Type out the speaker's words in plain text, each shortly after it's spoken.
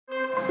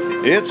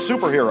It's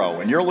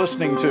Superhero, and you're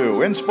listening to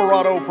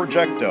Inspirato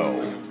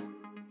Projecto.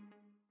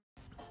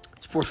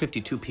 It's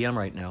 4:52 p.m.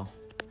 right now.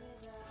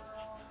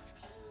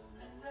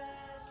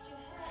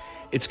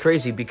 It's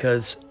crazy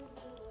because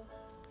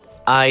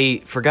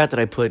I forgot that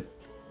I put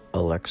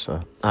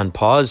Alexa on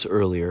pause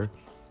earlier,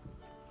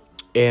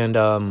 and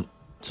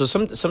so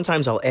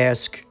sometimes I'll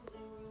ask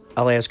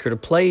her to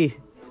play.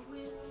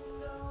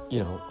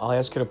 I'll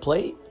ask her to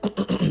play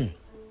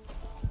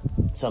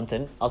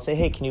something. I'll say,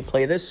 "Hey, can you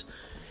play this?"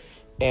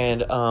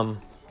 And a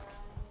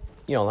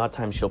lot of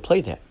times she'll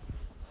play that.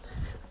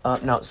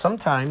 Now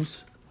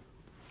sometimes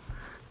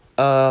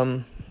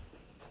I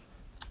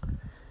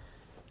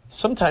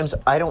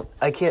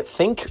can't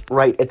think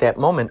right at that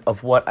moment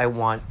of what I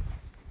want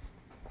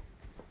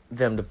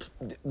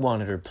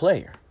wanted her to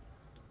play.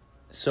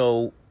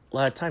 So a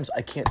lot of times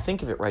I can't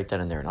think of it right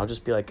then and there, and I'll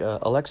just be like,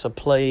 Alexa,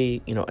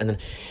 play, and then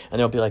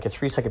there'll be like a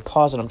 3-second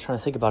pause, and I'm trying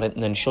to think about it,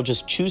 and then she'll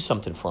just choose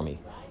something for me.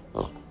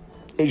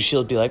 And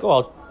she'll be like,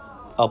 oh,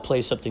 I'll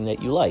play something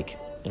that you like,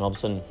 and all of a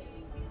sudden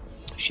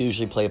she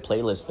usually play a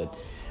playlist that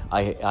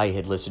I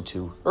had listened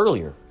to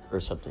earlier or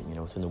something,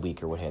 within the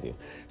week or what have you.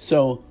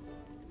 So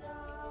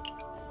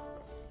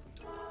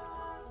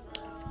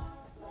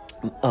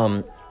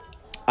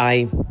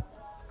I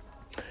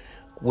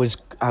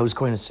was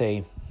going to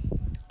say,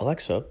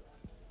 Alexa,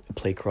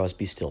 play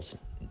Crosby, Stills,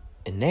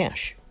 and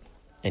Nash,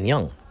 and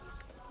Young.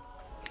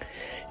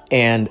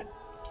 And I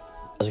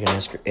was going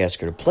to ask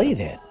her to play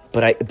that,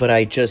 but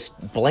I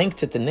just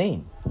blanked at the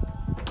name.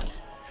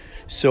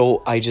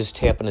 So I just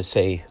happened to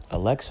say,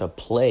 Alexa,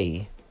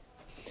 play,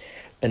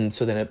 and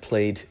so then it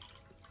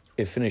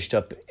finished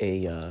up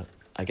I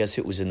guess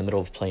it was in the middle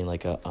of playing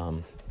like a,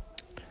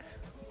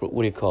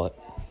 what do you call it?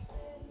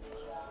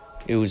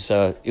 It was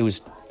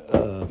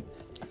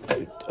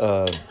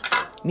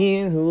me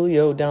and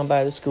Julio down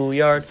by the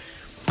schoolyard.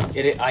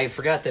 I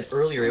forgot that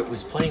earlier it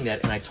was playing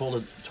that, and I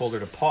told her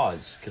to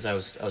pause because I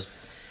was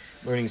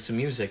learning some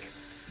music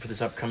for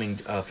this upcoming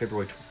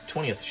February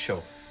 20th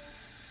show.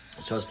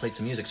 So I was playing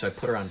some music, so I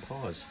put her on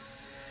pause.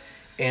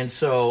 And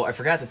so I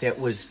forgot that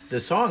was the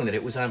song that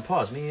it was on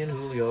pause. Me and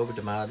Julio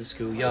down by the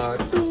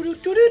schoolyard.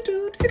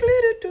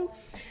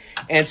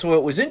 And so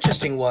what was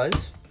interesting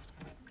was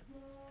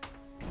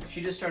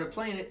she just started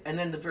playing it, and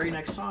then the very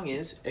next song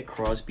is a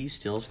Crosby,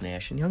 Stills,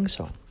 Nash, and Young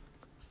song.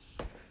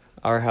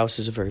 Our house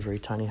is a very, very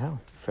tiny house.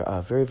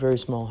 A very, very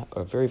small,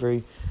 or very,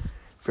 very,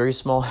 very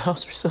small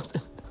house or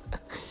something. I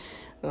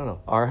don't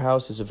know. Our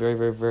house is a very,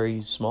 very,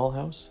 very small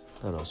house.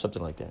 I don't know,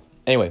 something like that.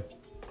 Anyway,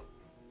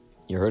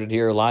 you heard it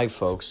here live,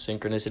 folks.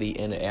 Synchronicity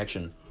in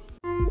action.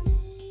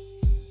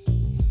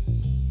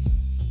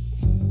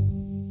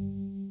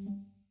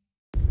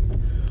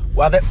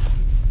 Wow, that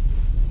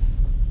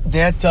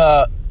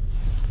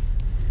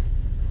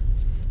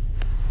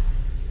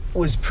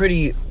was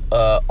pretty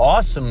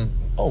awesome.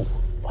 Oh,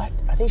 what?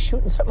 Are they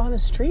shooting something on the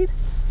street?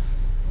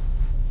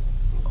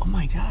 Oh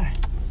my God.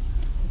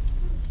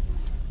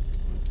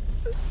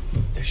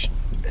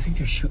 I think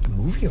they're shooting a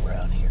movie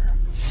around here.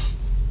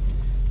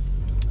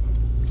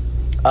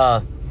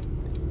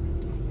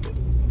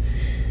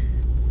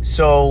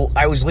 So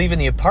I was leaving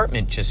the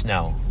apartment just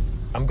now.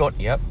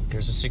 Yep,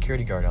 there's a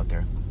security guard out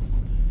there.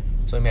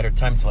 It's only a matter of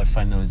time until I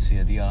find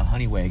the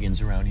honey wagons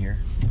around here.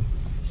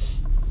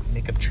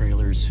 Makeup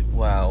trailers.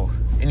 Wow.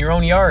 In your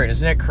own yard.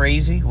 Isn't that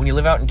crazy? When you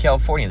live out in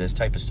California, this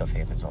type of stuff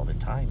happens all the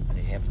time. And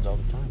it happens all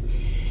the time.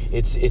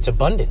 It's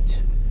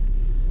abundant.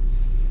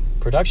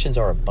 Productions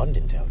are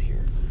abundant out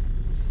here.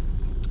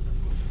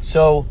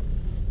 So,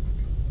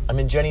 I'm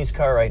in Jenny's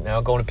car right now,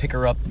 going to pick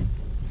her up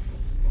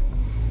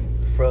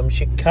from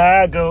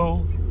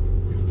Chicago.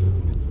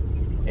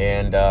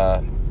 And,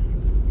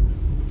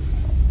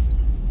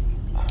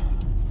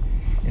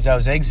 as I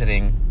was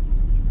exiting,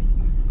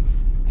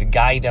 the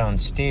guy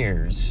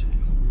downstairs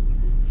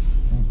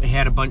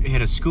had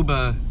a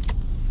scuba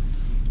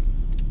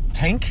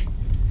tank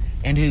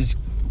and his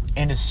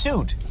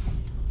suit.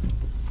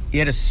 He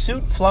had a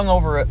suit flung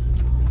over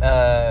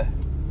a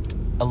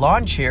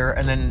lawn chair,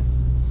 and then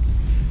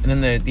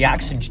the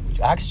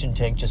oxygen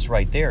tank just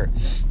right there.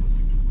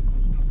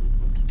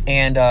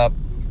 And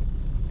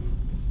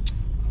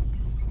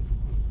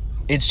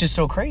it's just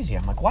so crazy.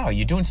 I'm like, wow,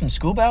 you doing some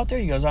scuba out there?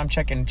 He goes, I'm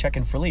checking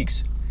for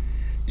leaks.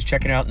 He's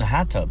checking it out in the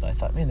hot tub. I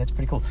thought, man, that's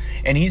pretty cool.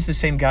 And he's the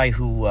same guy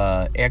who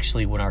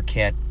actually, when our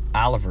cat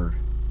Oliver,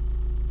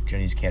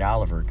 Jenny's cat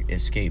Oliver,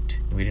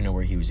 escaped, we didn't know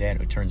where he was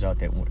at. It turns out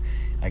that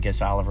I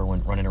guess Oliver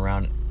went running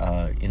around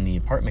in the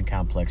apartment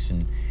complex,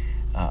 and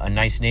a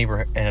nice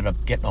neighbor ended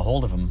up getting a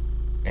hold of him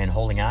and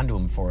holding on to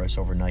him for us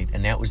overnight.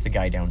 And that was the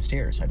guy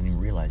downstairs. I didn't even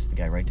realize the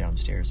guy right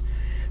downstairs.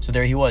 So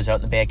there he was out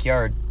in the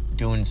backyard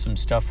doing some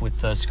stuff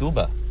with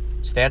scuba.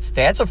 So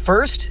that's a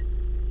first.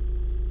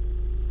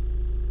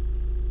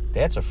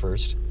 That's a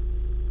first.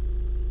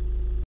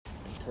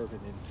 Turn it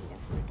into a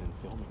freaking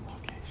filming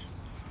location.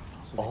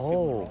 So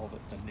Oh.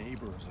 The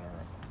neighbors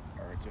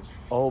are just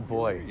Oh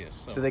boy.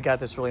 furious. So they got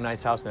this really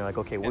nice house, and they're like,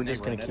 okay, we're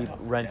just going to keep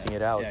renting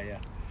it out. Yeah.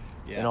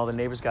 And all the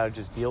neighbors got to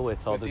just deal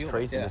with all this Deal with-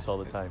 craziness all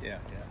the it's- time. Yeah.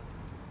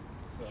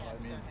 So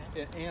I mean,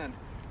 And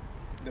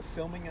the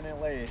filming in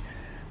LA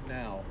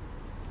now,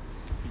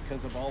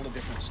 because of all the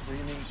different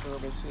streaming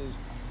services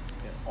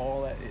and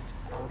all that, it's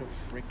out of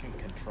freaking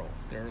control.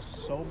 There's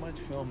so much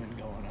filming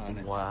going on.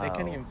 And Wow. They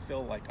can't even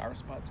fill like our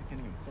spots. They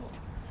can't even fill them.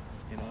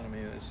 You know what I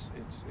mean? It's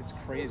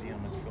crazy how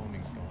much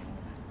filming's going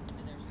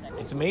on.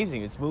 It's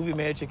amazing. It's movie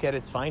magic at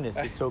its finest.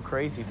 It's so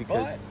crazy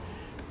because... But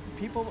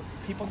people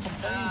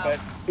complain, but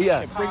Yeah.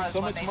 it brings so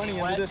much money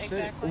into this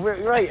city.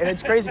 Right, and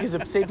it's crazy because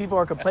the same people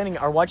are complaining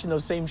are watching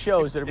those same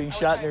shows that are being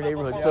shot in their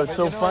neighborhood. So it's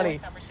so funny.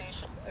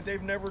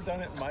 They've never done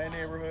it in my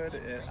neighborhood,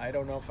 and I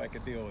don't know if I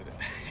could deal with it.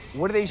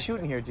 What are they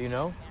shooting here? Do you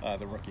know?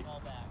 The Rookie.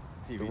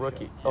 TV The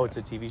Rookie. show. Oh, Yeah. it's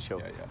a TV show.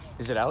 Yeah, yeah.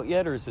 Is it out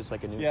yet, or is this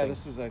like a new Yeah, thing?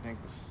 this is, I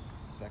think, the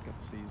second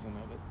season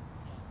of it.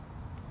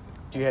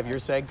 Do you have your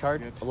SAG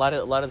card? Good. A lot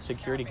of the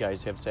security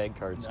guys have SAG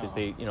cards because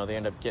No. they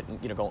end up getting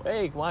going,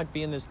 hey, why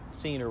be in this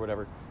scene or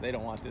whatever. They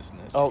don't want this and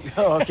this. Oh,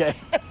 okay.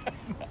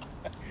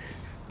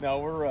 No,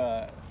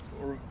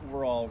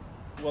 we're all,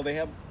 well, they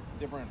have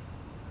different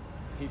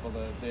people.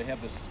 They have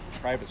this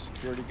private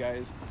security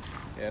guys,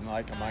 and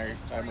like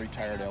I'm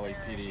retired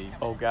LAPD.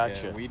 Oh,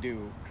 gotcha. And we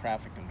do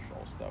traffic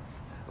control stuff.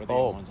 We're the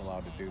Oh. only ones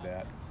allowed to do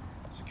that.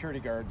 Security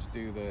guards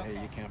do the, hey,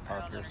 you can't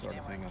park here sort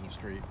of thing on the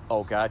street.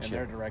 Oh, And gotcha.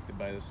 they're directed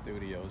by the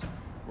studios.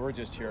 We're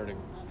just here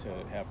to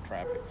have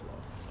traffic flow.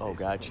 Oh,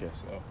 basically. gotcha.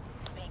 So,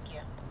 Thank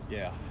you.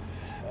 yeah.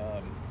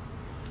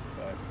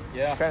 But,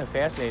 yeah. It's kind of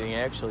fascinating,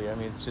 actually. I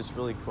mean, it's just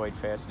really quite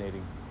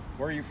fascinating.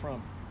 Where are you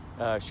from?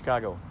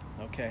 Chicago.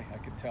 Okay, I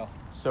could tell.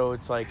 So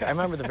it's like, I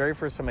remember the very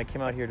first time I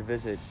came out here to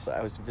visit,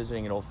 I was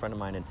visiting an old friend of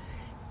mine, and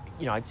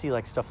I'd see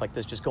like stuff like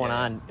this just going Yeah.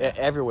 on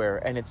everywhere,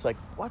 and it's like,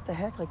 what the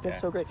heck? Like, that's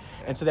Yeah. so great.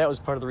 Yeah. And so that was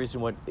part of the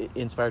reason what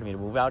inspired me to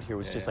move out here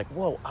was Yeah, just yeah. like,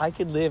 whoa, I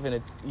could live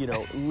in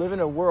live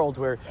in a world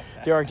where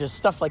there are just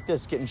stuff like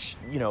this getting,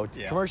 Yeah.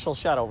 commercial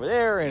shot over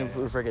there, and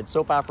Yeah, yeah. friggin'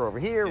 soap opera over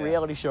here, Yeah.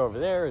 reality show over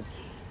there, and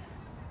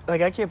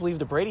like, I can't believe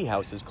the Brady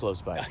house is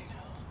close by.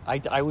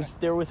 I was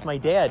there with my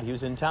dad. He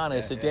was in town. And I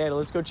Yeah, said, yeah. Dad,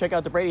 let's go check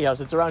out the Brady house.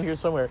 It's around here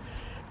somewhere.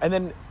 And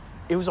then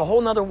it was a whole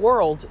nother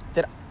world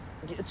that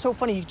it's so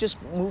funny. You just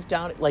move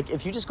down. Like,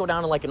 if you just go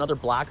down to like another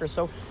block or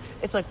so,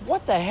 it's like,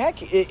 what the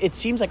heck? It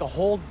seems like a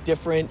whole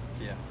different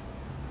Yeah.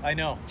 I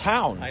know.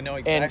 town. I know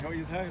exactly And, what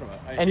you're talking about.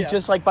 and Yeah.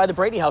 just like by the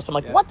Brady house, I'm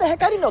like, Yeah. what the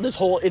heck? I didn't know this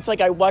whole, it's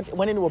like I went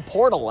into a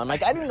portal. I'm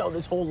like, I didn't know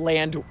this whole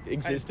land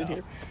existed I know.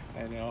 here.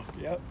 I know.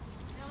 Yep.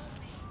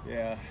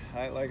 Yeah.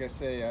 Like I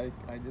say,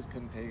 I just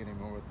couldn't take it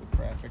anymore with the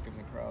traffic and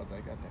the crowds. I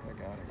got the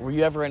heck out of here. Were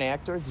you ever an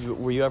actor?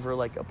 Were you ever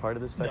like a part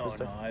of this type No, of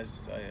stuff? I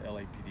was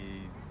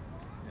LAPD,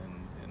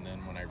 and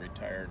then when I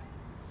retired,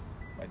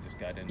 I just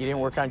got into. You didn't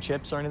work this. on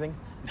chips or anything?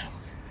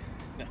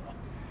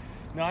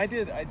 No, I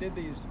did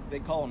these. They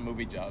call them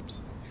movie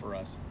jobs for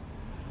us,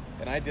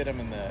 and I did them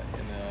in the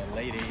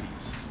late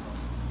 '80s,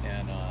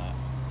 and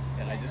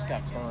I just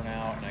got burnt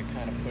out, and I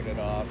kind of put it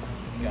off,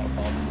 got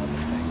involved in other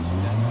things, and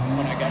then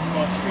when I got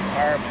close to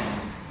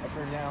retirement, I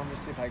figured, yeah, let me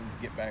see if I can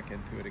get back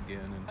into it again.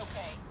 And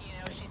Okay,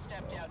 she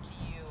stepped So. out to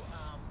you.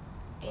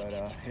 but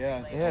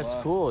yeah, Yeah, it's a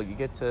lot. cool. You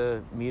get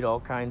to meet all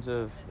kinds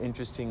of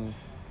interesting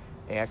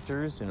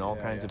actors and all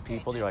Yeah, kinds yeah. of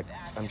people. You're like,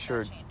 I'm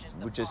sure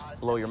would just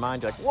blow your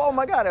mind. You're like, whoa,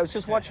 my God, I was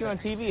just watching you on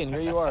TV, and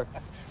here you are.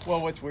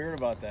 Well, what's weird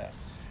about that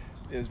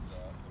is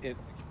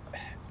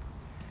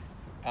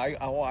I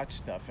watch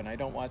stuff, and I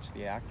don't watch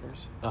the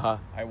actors. Uh-huh.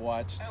 I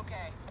watch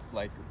Okay.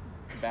 like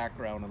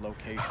background and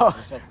locations and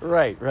stuff.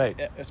 Right.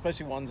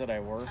 Especially ones that I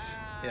worked.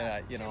 Yeah,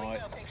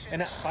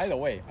 and by the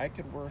way, I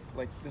could work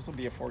like this will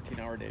be a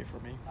 14-hour day for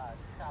me.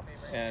 Copy,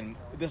 right. And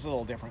this is a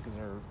little different because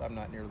I'm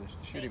not near the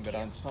shooting, but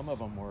on some of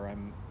them where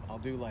I'll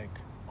do like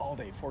all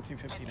day, 14,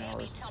 15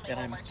 hours, and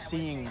I'm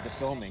seeing the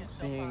filming,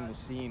 seeing the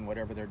scene,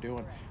 whatever they're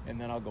doing,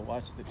 and then I'll go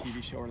watch the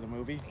TV show or the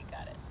movie.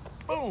 Got it.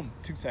 Boom,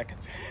 2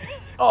 seconds.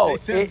 Oh, they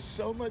save it-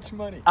 so much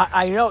money.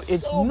 I know,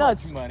 it's So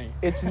nuts. much money.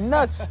 It's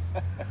nuts.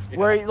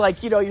 Where,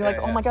 like, you're like,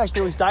 oh yeah. my gosh,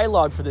 there was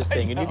dialogue for this I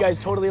thing, and you know. guys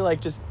totally, like,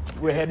 just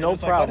had no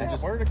It's like, problem. what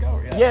Just happened?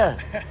 Where'd it go? Yeah.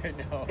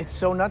 I know. It's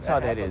so nuts how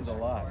that happens is. a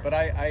lot. But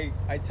I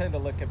tend to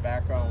look at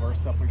background where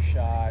stuff was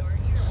shot,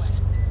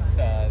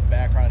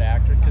 background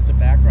actors, because the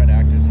background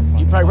actors are fun.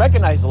 You to probably watch.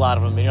 recognize a lot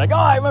of them, and you're like, oh,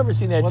 I remember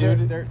seeing that Well,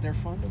 dude. they're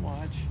fun to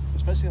watch,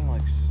 especially in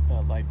like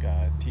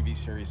TV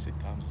series,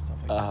 sitcoms and stuff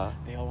like Uh-huh. that.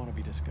 They all want to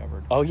be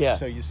discovered. Oh, yeah.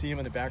 So you see them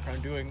in the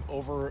background doing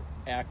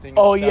overacting.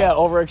 Oh, and yeah, stuff.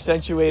 over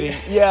accentuating.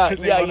 Yeah, 'Cause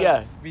they yeah, wanna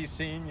yeah. Be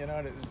seen, you know.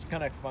 And it's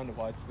kind of fun to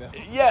watch them.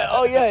 Yeah,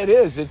 oh, yeah, it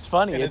is. It's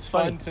funny. And it's it's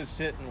funny. fun to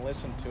sit and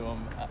listen to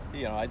them.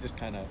 I just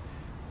kind of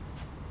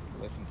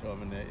listen to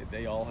them, and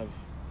they all have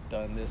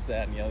done this,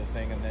 that, and the other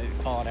thing, and they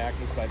call it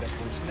actors by their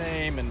first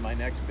name, and my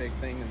next big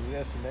thing is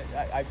this, and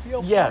I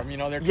feel for Yeah, them.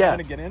 They're yeah. trying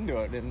to get into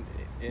it, and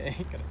it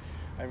ain't gonna.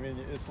 I mean,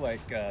 it's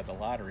like the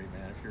lottery,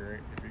 man. If you're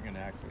gonna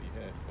actually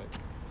hit, but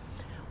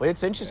Well,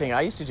 it's interesting.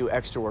 I used to do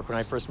extra work when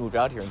I first moved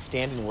out here and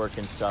stand-in work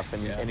and stuff,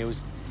 and, Yeah. and it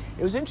was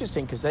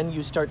interesting because then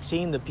you start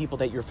seeing the people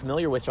that you're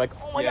familiar with. You're like,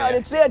 oh my Yeah, God, yeah.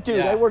 it's that dude.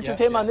 Yeah, I worked yeah, with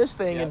him on yeah, this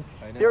thing, yeah, and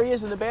I know. there he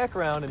is in the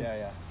background. And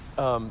yeah.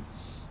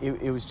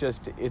 it was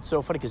just, it's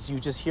so funny because you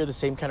just hear the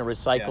same kind of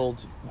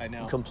recycled I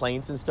know.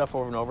 complaints and stuff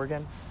over and over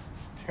again.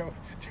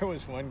 there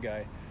was one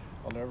guy,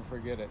 I'll never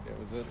forget it. It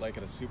was like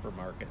at a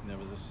supermarket, and there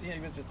was he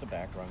was just a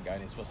background guy,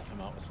 and he's supposed to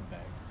come out with some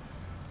bags.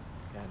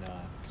 And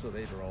so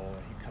they'd roll,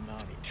 and he'd come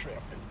out, and he'd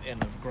trip, and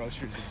the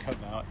groceries would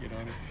come out, you know,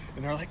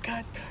 and they're like,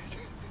 God.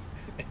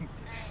 And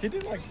he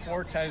did like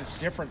 4 times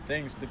different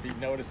things to be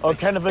noticed. Oh,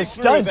 kind of a They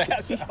stunt. threw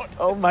his ass out.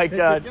 Oh, my They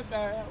God. said, "Get the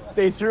hell out."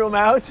 They threw him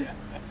out?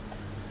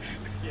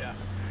 Yeah.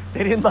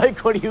 They didn't like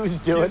what he was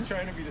He doing? was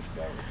trying to be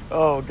discovered.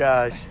 Oh,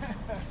 gosh.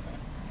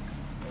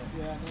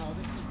 Yeah, no,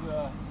 this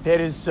is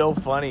That is so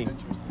funny.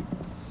 interesting.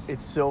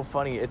 It's so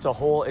funny. It's a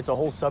whole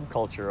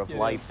subculture of It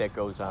life is. that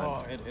goes on.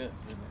 Oh, it is,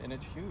 and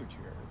it's huge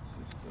here. It's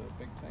just a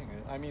big thing.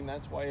 I mean,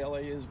 that's why LA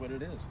is what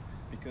it is,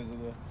 because of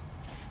the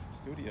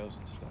studios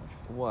and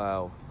stuff.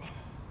 Wow.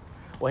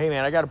 Well, hey,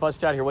 man, I got to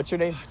bust out here. What's your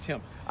name? Tim,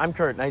 I'm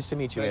Kurt. Nice to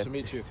meet you, nice man. to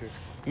meet you too.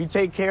 You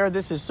take care.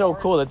 This is so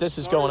cool that this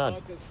is Sorry going on.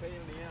 about this pain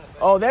in the ass.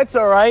 Oh, that's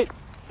all right.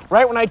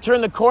 Right when I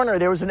turned the corner,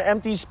 there was an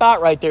empty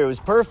spot right there. It was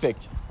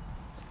perfect.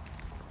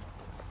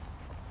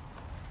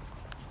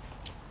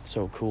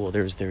 So cool.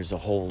 There's a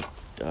whole,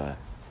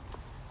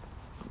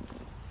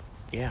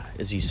 yeah,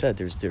 as you said,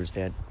 there's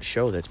that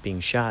show that's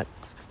being shot.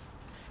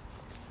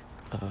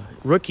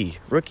 Rookie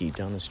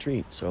down the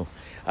street. So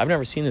I've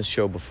never seen this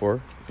show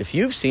before. If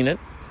you've seen it,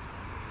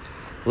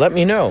 let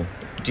me know.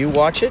 Do you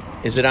watch it?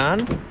 Is it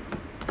on?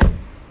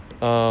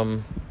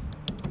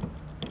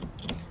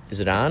 Is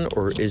it on,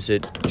 or is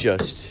it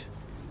just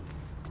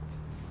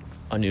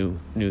a new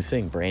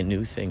thing, brand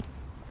new thing?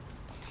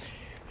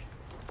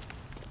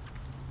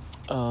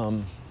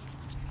 Gotta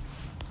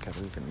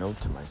leave a note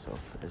to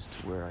myself as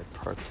to where I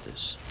parked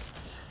this.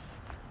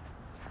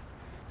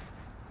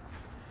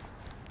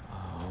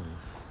 Oh,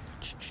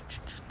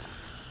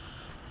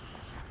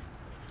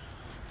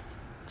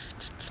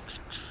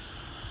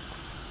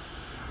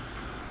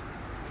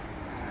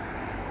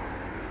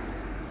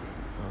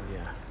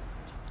 yeah.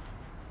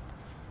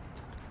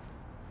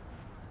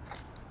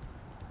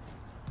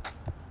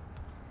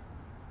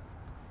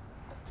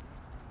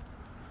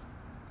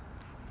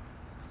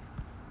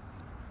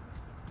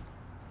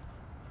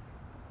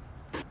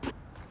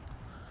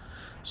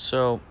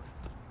 So,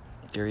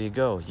 there you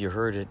go. You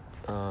heard it.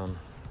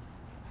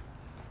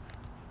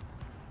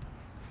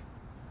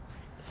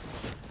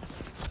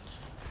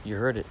 You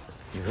heard it.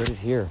 You heard it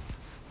here.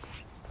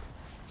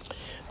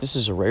 This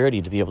is a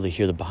rarity to be able to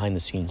hear the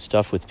behind-the-scenes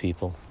stuff with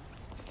people.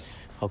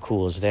 How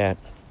cool is that?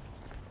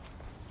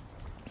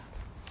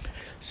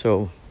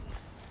 So,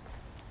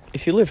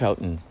 if you live out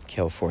in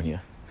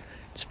California,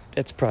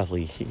 that's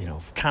probably,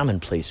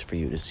 commonplace for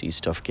you to see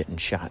stuff getting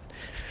shot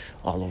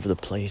all over the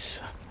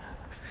place.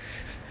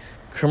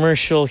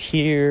 Commercial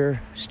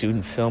here,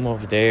 student film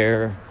over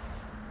there,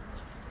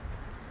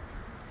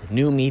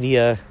 new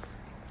media,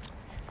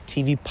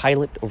 TV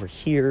pilot over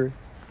here.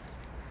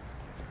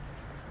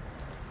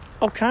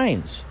 All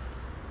kinds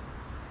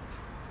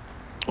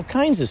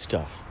of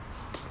stuff.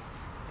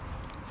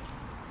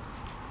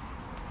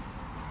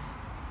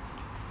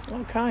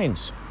 All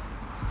kinds.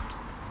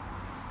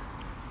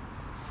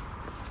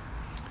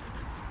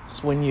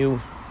 So when you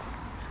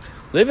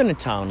live in a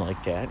town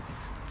like that,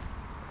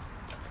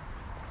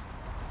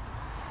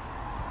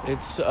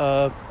 it's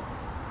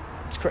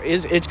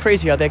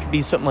crazy how that could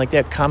be something like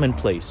that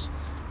commonplace.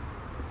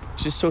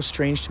 It's just so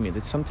strange to me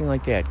that something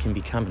like that can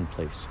be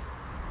commonplace.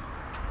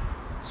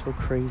 So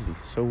crazy,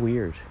 so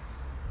weird.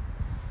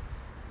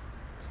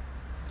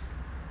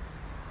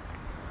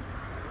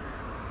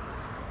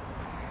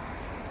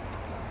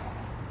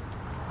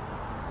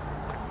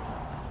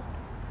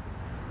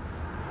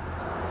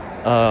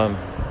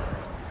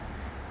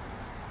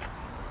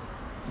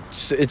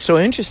 It's so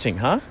interesting,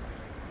 huh?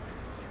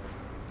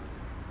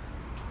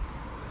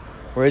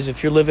 Whereas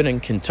if you're living in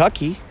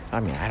Kentucky, I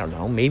mean, I don't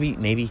know, maybe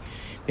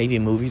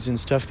movies and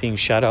stuff being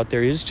shot out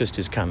there is just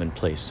as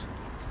commonplace.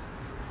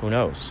 Who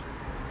knows?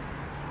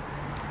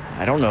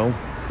 I don't know.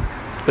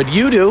 But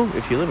you do,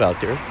 if you live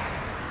out there.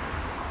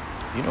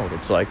 You know what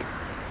it's like.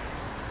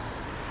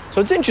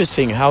 So it's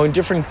interesting how in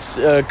different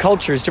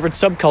cultures, different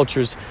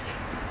subcultures,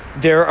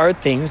 there are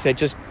things that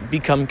just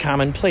become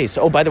commonplace.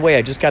 Oh, by the way,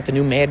 I just got the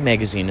new Mad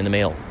magazine in the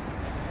mail.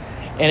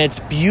 And it's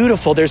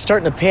beautiful. They're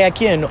starting to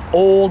pack in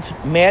old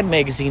Mad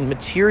magazine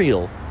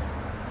material.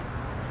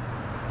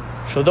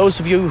 For those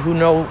of you who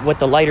know what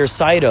The Lighter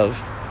Side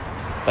of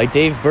by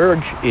Dave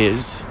Berg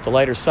is, The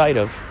Lighter Side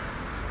of,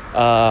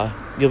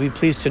 you'll be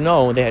pleased to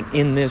know that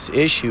in this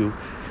issue,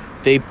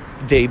 they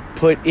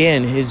put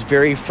in his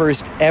very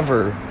first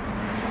ever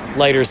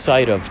Lighter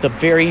Side of, the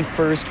very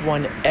first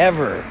one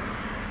ever.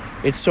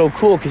 It's so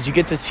cool because you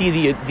get to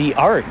see the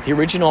art, the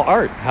original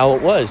art, how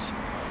it was.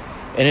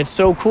 And it's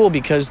so cool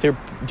because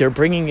they're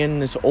bringing in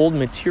this old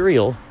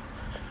material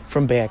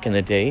from back in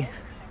the day,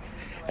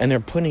 and they're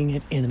putting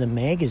it into the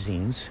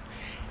magazines.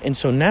 And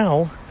so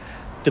now,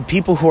 the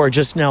people who are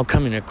just now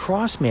coming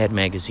across Mad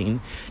Magazine,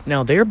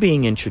 now they're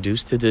being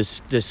introduced to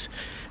this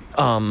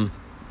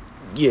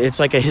it's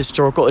like a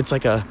historical, it's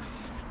like a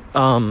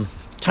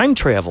time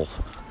travel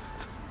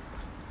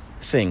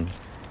thing.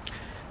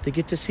 They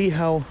get to see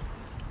how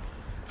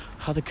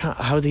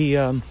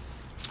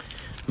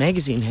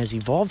magazine has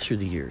evolved through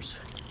the years,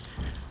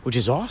 which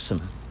is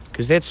awesome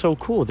because that's so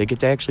cool. They get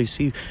to actually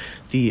see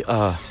the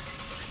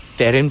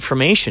that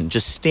information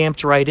just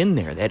stamped right in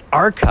there, that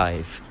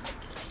archive.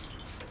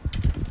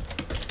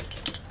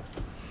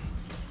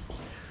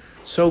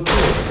 So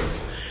cool.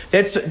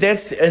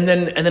 That's and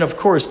then of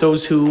course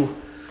those who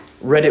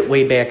read it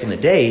way back in the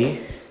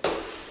day,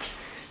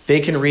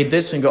 they can read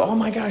this and go, oh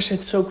my gosh,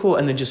 that's so cool,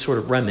 and then just sort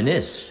of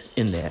reminisce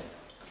in that.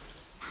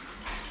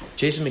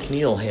 Jason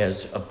McNeil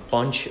has a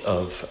bunch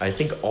of, I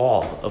think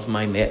all of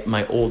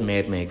my old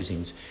Mad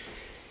magazines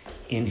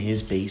in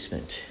his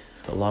basement,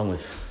 along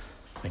with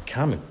my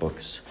comic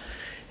books.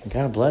 And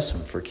God bless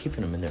him for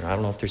keeping them in there. I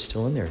don't know if they're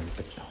still in there,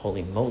 but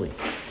holy moly.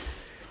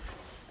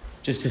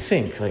 Just to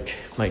think, like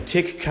my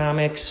Tick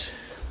comics,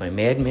 my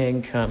Mad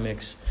Mag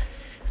comics,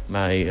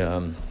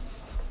 my,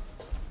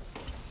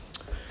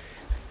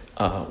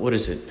 what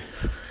is it?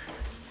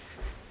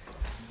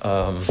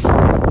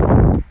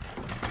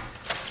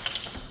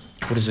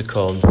 What is it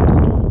called?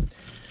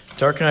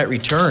 Dark Knight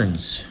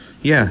Returns.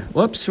 Yeah.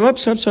 Whoops. Come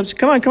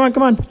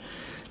on.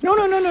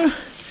 No.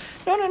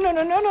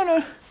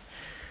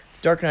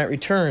 Dark Knight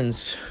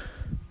Returns.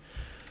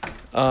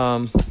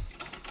 Hi,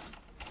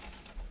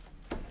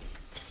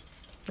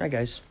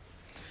 guys.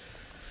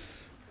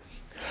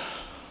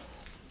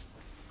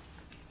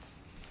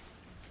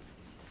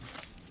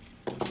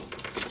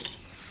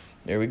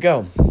 There we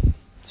go.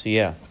 So,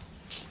 yeah.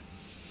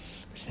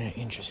 Isn't that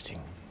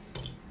interesting?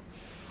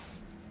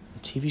 A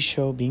TV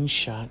show being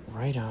shot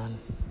right on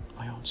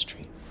my own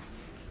street.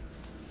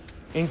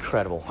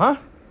 Incredible, huh?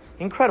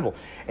 Incredible.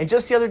 And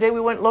just the other day,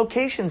 we went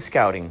location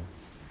scouting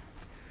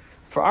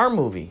for our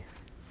movie.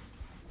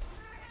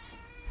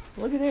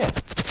 Look at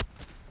that.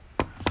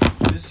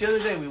 Just the other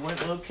day, we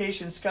went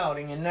location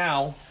scouting, and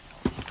now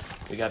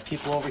we got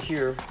people over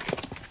here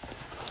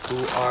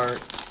who are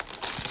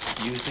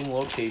using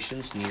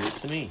locations near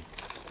to me.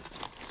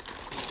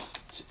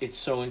 It's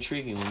so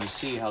intriguing when you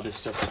see how this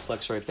stuff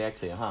reflects right back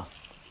to you, huh?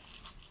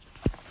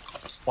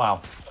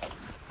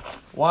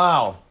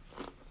 Wow.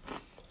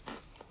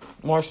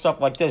 More stuff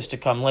like this to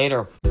come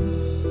later.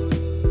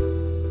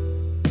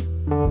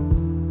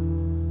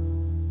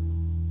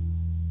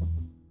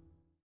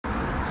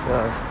 It's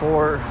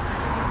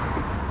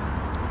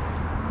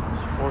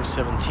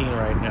 4:17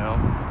 right now.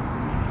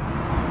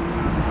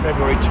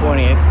 February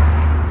 20th.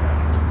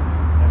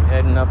 I'm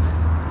heading up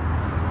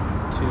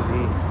to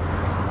the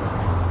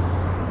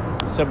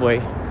subway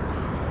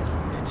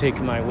to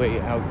take my way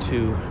out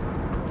to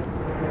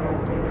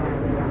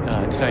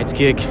tonight's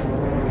gig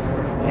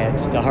at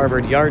the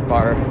Harvard Yard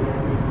Bar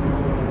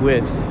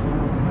with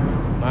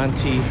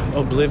Monty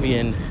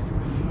Oblivion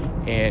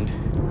and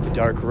the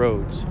Dark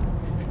Roads.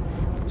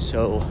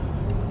 So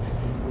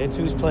that's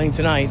who's playing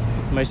tonight.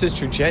 My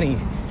sister Jenny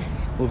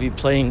will be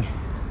playing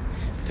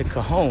the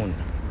Cajon,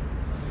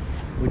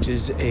 which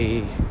is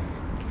a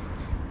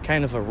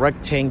kind of a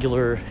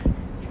rectangular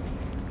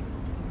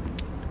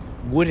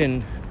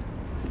wooden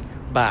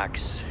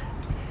box,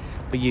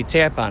 but you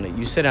tap on it.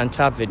 You sit on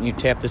top of it and you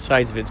tap the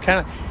sides of it. It's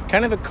kind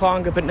of a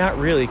conga, but not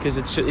really, because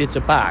it's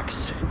a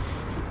box,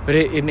 but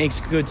it makes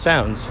good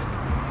sounds.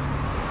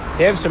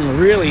 They have some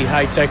really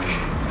high-tech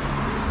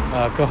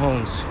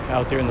cajons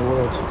out there in the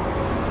world.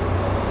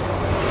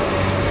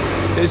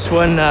 This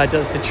one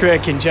does the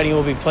trick, and Jenny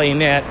will be playing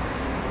that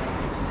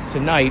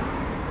tonight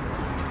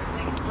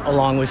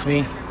along with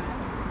me.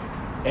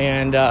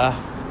 And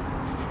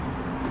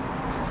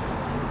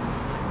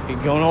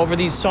going over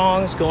these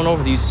songs.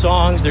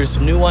 There's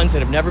some new ones that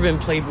have never been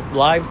played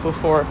live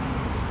before,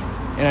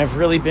 and I've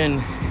really been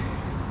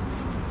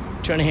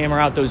trying to hammer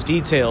out those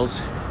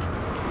details.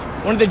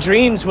 One of the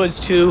dreams was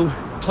to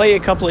play a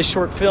couple of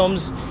short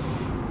films.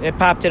 It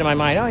popped into my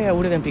mind, oh yeah,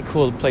 wouldn't that be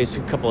cool to play a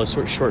couple of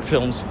short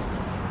films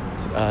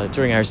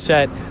during our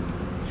set.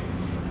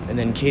 And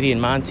then Katie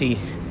and Monty,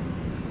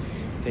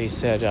 they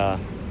said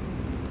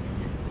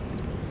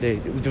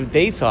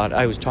they thought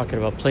I was talking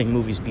about playing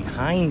movies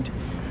behind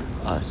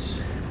us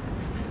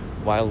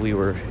while we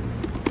were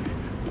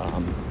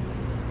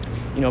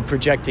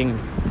projecting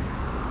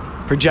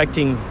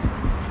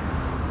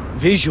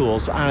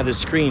visuals onto the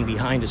screen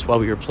behind us while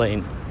we were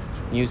playing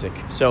music.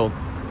 So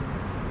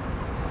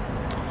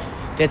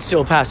that's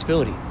still a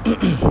possibility.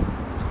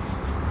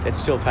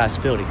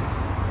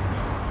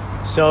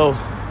 So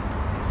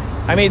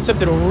I made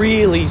something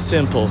really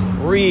simple,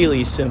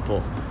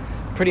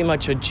 pretty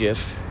much a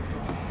GIF,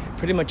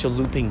 pretty much a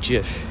looping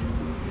GIF,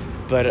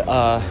 but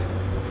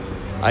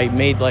I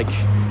made like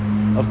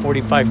a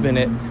 45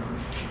 minute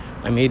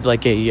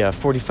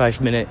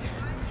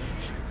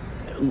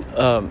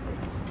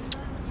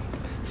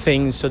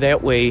thing, so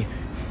that way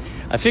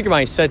I figure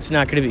my set's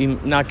not going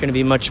to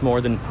be much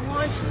more than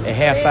a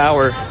half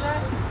hour.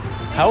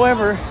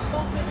 However,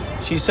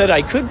 she said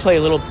I could play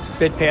a little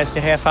bit past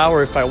a half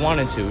hour if I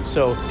wanted to,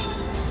 so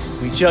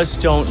we just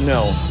don't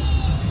know.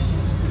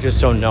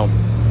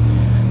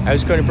 I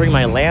was going to bring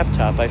my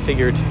laptop. I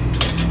figured,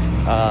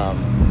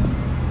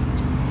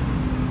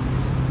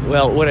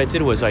 what I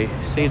did was I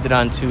saved it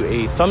onto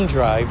a thumb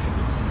drive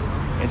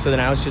And so then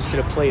I was just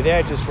going to play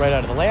that just right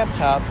out of the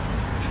laptop.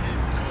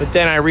 But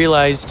then I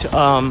realized,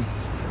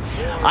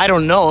 I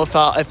don't know if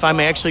I'm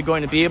actually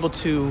going to be able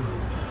to,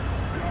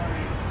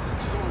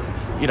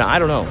 I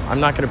don't know. I'm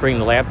not going to bring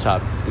the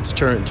laptop. It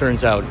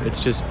turns out it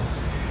just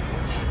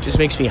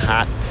makes me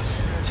hot.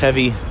 It's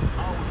heavy.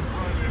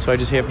 So I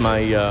just have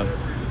my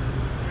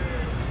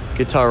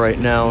guitar right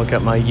now. I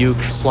got my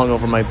uke slung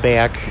over my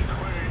back.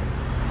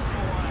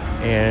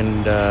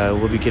 And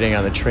we'll be getting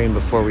on the train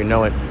before we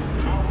know it.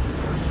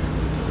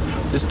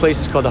 This place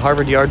is called the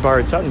Harvard Yard Bar.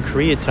 It's out in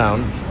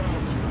Koreatown.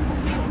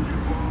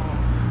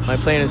 My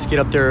plan is to get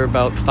up there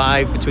about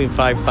between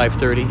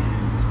 5:30.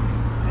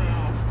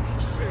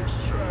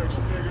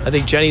 I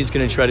think Jenny's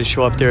going to try to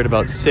show up there at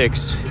about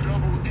 6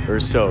 or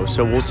so.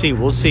 So we'll see.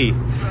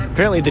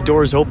 Apparently the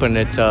doors open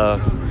at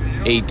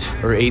 8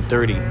 or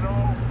 8:30.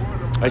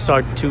 I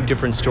saw 2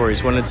 different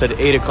stories. One that said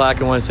 8 o'clock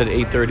and one that said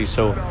 8:30.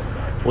 So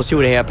we'll see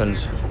what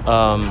happens.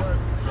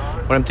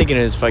 What I'm thinking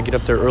is if I get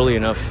up there early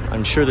enough,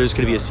 I'm sure there's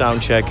going to be a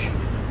sound check,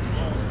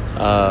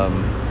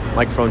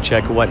 microphone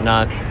check, and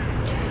whatnot.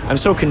 I'm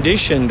so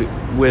conditioned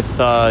with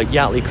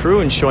Yachtly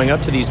Crew and showing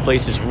up to these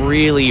places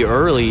really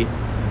early.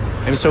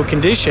 I'm so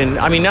conditioned.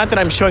 I mean, not that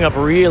I'm showing up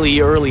really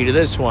early to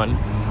this one.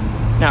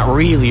 Not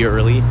really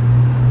early.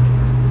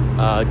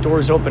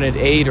 Doors open at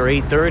 8 or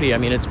 8:30. I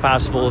mean, it's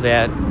possible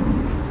that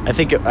I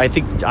think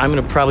I'm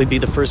going to probably be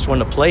the first one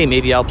to play.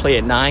 Maybe I'll play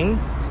at 9.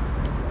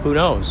 Who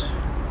knows?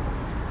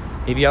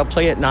 Maybe I'll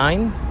play at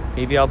 9.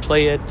 Maybe I'll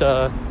play at...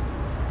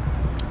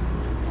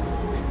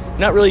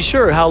 not really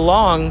sure how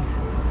long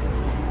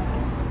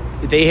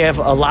they have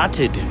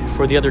allotted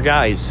for the other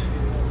guys.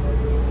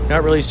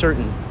 Not really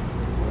certain.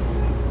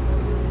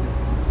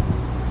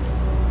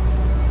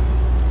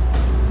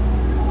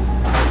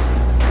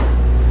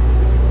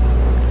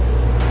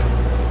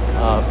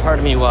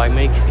 Pardon me while I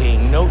make a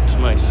note to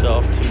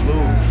myself to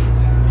move.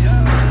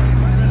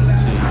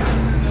 Let's see.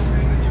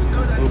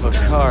 Move a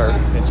car.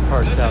 It's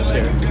parked out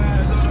there.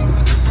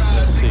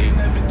 Let's see.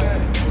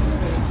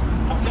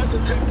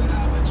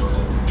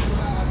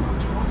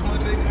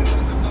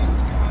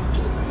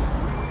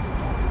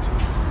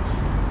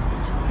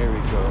 Here we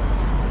go.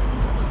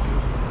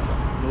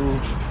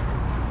 Move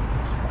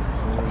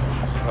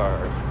car.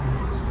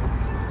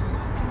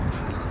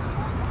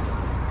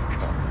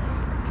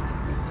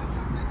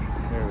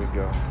 There we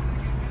go.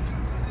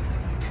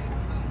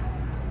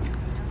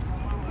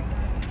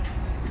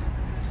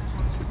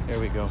 There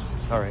we go.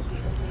 All right.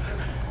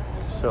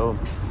 So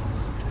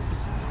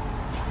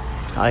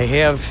I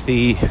have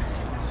the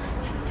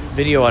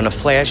video on a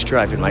flash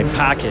drive in my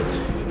pocket.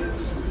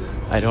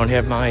 I don't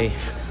have my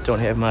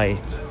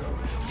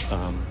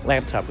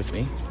laptop with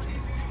me,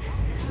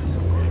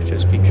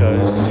 just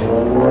because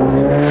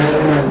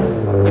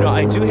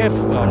I do have.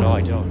 Oh no,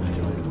 I don't.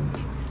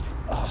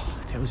 Oh,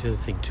 that was the other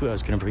thing too. I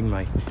was going to bring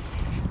my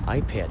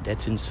iPad.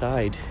 That's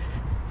inside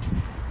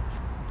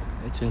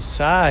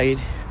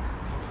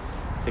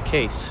the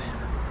case.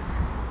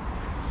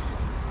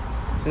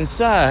 It's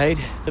inside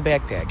the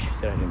backpack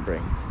that I didn't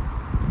bring.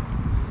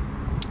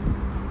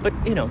 But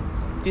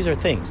these are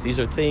things. These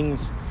are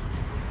things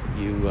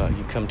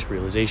you come to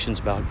realizations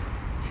about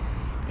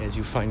as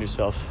you find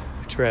yourself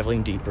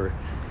traveling deeper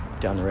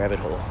down the rabbit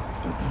hole.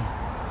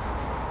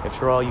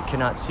 After all, you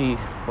cannot see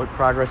what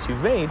progress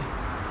you've made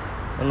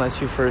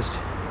unless you first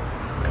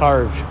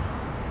carve.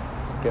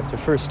 You have to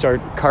first start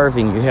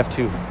carving. You have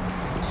to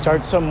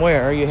start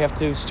somewhere. You have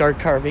to start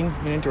carving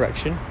in a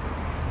direction.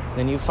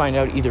 Then you find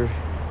out either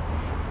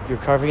you're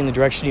carving in the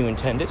direction you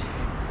intended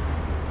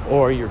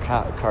or you're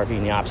carving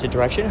in the opposite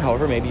direction.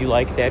 However, maybe you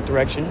like that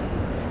direction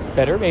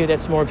better. Maybe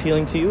that's more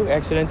appealing to you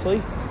accidentally.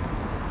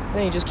 And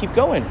then you just keep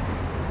going.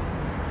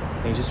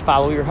 And you just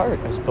follow your heart,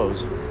 I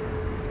suppose.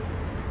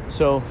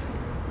 So,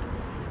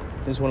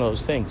 this is one of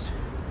those things.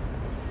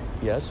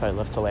 Yes, I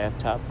left the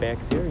laptop back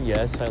there.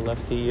 Yes, I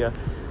left the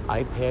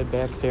iPad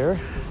back there.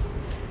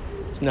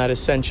 It's not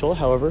essential,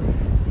 however.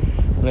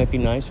 It might be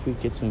nice if we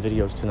could get some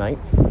videos tonight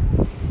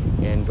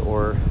and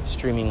or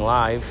streaming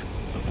live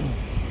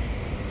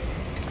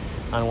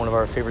on one of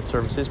our favorite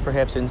services,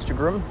 perhaps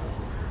Instagram.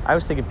 I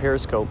was thinking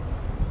Periscope.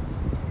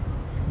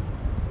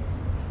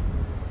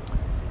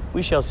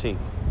 We shall see.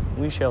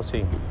 We shall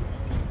see.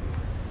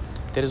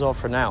 That is all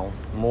for now.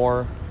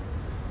 More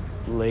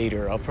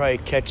later. I'll probably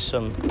catch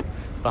some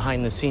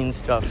behind-the-scenes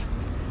stuff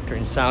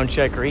during sound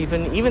check, or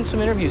even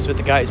some interviews with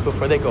the guys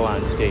before they go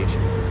on stage.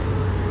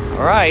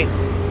 All right.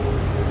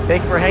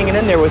 Thank you for hanging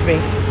in there with me.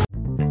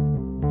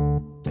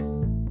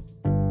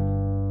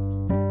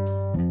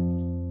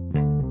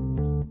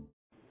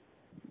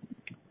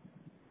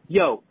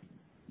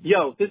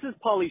 Yo, this is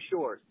Pauly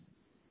Shores.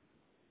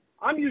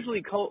 I'm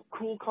usually cool,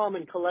 calm,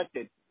 and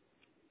collected,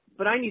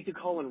 but I need to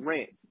call and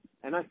rant,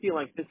 and I feel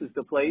like this is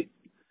the place.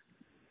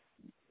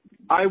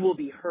 I will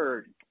be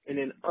heard in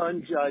an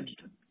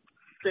unjudged,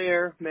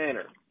 fair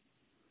manner.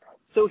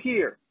 So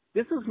here,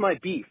 this is my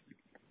beef.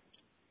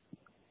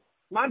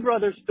 My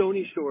brother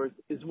Stony Shores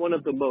is one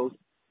of the most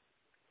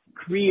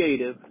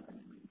creative,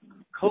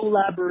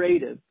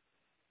 collaborative,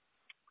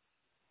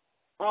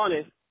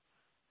 honest,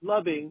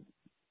 loving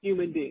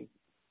human being.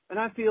 And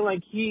I feel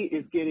like he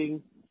is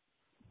getting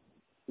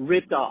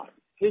ripped off.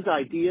 His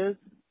ideas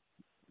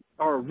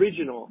are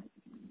original.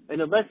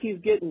 And unless he's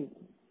getting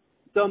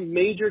some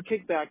major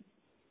kickback,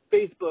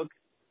 Facebook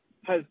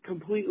has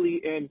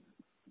completely and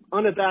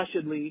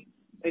unabashedly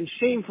and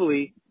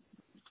shamefully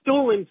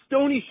stolen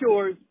Stony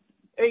Shores,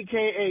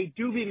 a.k.a.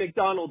 Doobie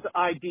McDonald's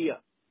idea.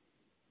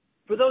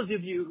 For those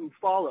of you who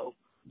follow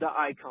the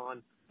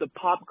icon, the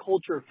pop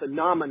culture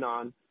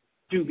phenomenon,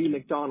 Doobie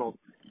McDonald,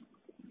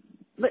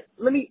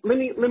 let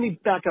me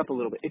back up a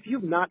little bit. If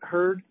you've not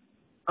heard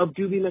of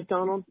Doobie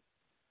McDonald,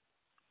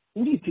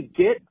 you need to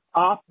get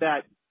off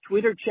that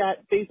Twitter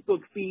chat,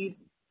 Facebook feed,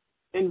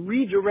 and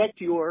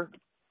redirect your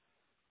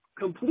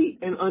complete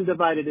and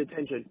undivided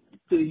attention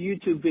to the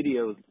YouTube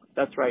videos.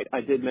 That's right,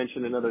 I did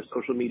mention another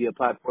social media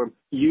platform,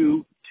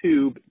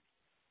 YouTube.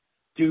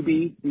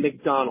 Doobie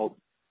McDonald.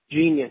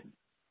 Genius.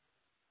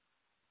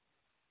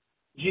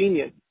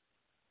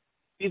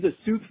 He's a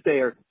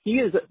soothsayer. He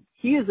is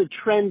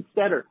a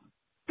trendsetter.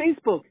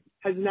 Facebook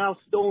has now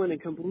stolen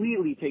and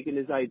completely taken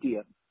his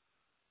idea.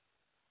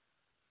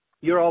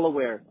 You're all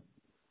aware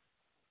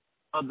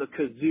of the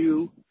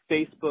Kazoo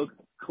Facebook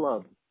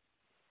Club.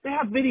 They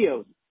have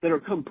videos that are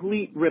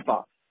complete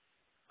ripoffs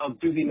of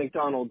Doobie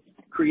McDonald's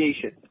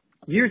creation.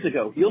 Years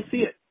ago, you'll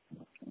see it.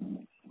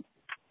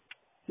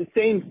 The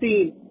same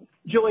scene,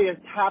 joyous,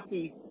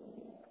 happy,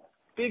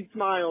 big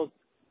smiles,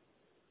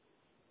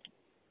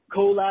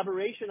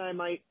 collaboration, I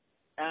might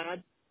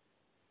add,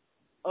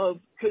 of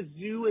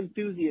kazoo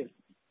enthusiasts.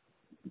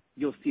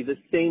 You'll see the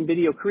same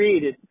video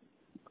created.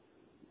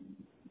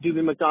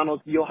 Doobie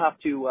McDonald, you'll have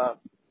to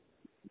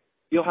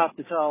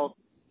tell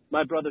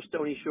my brother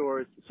Stony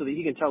Shores so that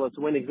he can tell us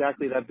when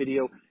exactly that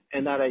video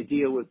and that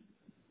idea was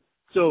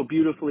so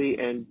beautifully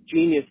and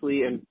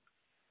geniusly, and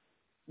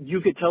you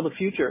could tell the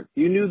future.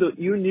 You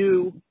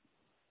knew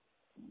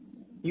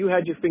you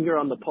had your finger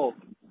on the pulse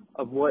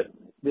of what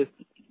this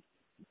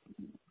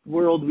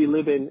world we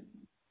live in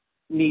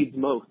needs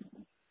most.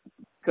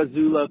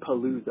 Kazula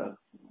Palooza.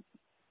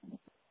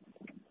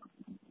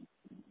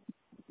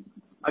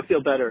 I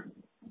feel better.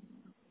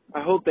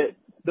 I hope that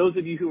those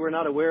of you who were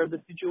not aware of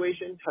the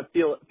situation have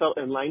felt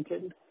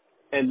enlightened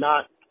and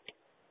not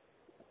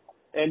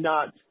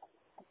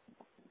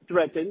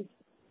threatened.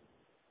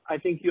 I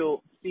think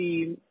you'll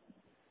see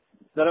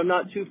that I'm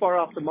not too far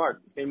off the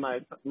mark in my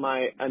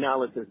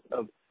analysis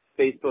of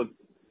Facebook's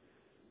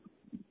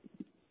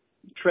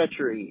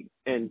treachery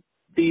and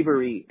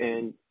thievery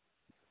and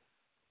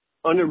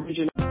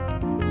unoriginal.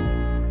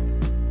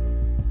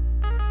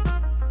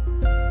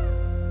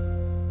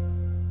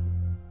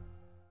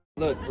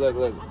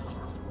 Look.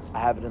 I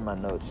have it in my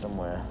notes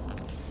somewhere.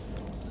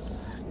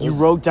 You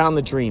wrote down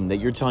the dream that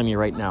you're telling me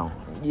right now.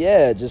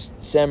 Yeah,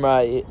 just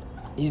Samurai.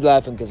 He's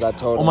laughing because I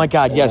told him. Oh my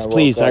God, yes,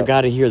 please. I up.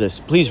 got to hear this.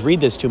 Please read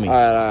this to me. All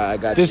right, I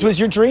got This you. was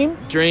your dream?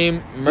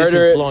 Dream, murder. This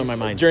is blowing my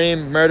mind.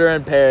 Dream, murder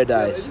in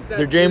paradise.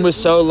 The dream was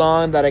so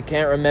long that I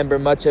can't remember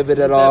much of it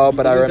at all,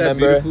 but I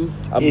remember.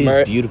 It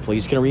is beautiful.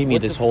 He's going to read me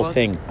this whole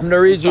thing. I'm going to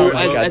read you Oh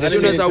my God, as this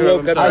soon is as I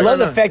woke up. I love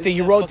the fact that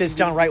you wrote this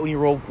down right when you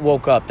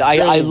woke up.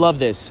 I love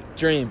this.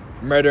 Dream,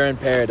 murder in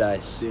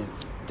paradise. Yeah.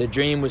 The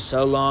dream was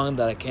so long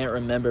that I can't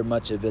remember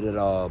much of it at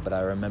all, but I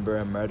remember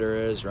a murderer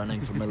is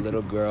running from a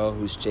little girl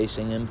who's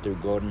chasing him through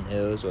Golden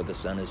Hills where the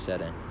sun is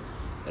setting.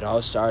 It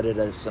all started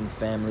at some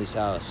family's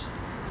house.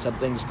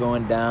 Something's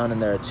going down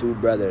and there are two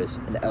brothers,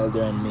 an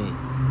elder and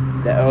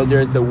me. The elder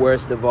is the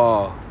worst of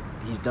all.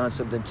 He's done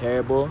something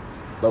terrible,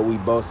 but we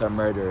both are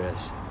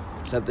murderers.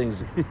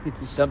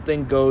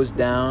 Something goes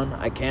down,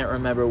 I can't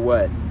remember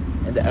what,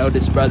 and the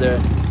eldest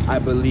brother, I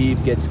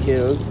believe, gets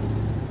killed,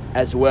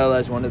 as well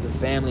as one of the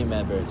family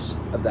members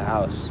of the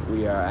house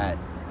we are at.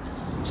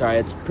 Sorry,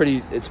 it's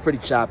pretty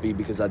choppy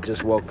because I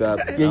just woke up.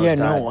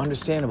 No,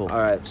 understandable. All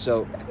right,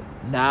 so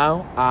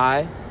now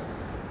I,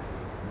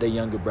 the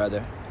younger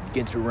brother,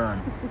 begin to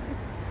run.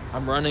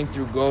 I'm running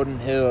through Golden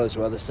Hills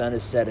while the sun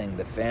is setting.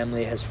 The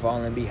family has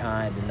fallen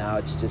behind, and now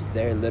it's just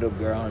their little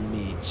girl and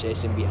me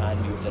chasing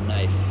behind me with a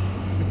knife.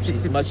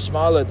 She's much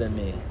smaller than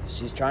me.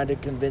 She's trying to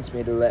convince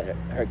me to let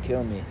her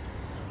kill me.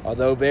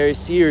 Although very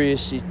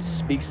serious, she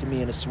speaks to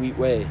me in a sweet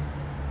way.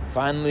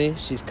 Finally,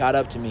 she's caught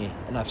up to me,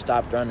 and I've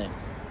stopped running.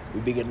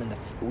 We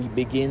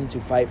begin to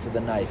fight for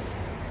the knife.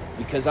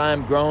 Because I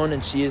am grown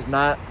and she is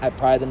not, I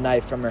pry the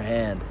knife from her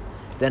hand.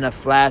 Then a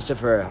flash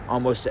of her,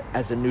 almost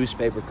as a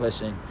newspaper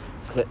clipping,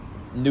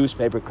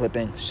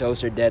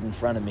 shows her dead in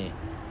front of me.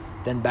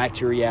 Then back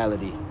to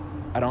reality.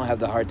 I don't have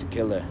the heart to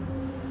kill her.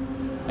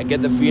 I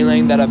get the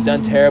feeling that I've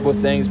done terrible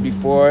things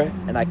before,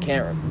 and I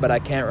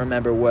can't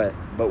remember what.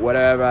 But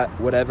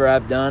whatever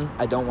I've done,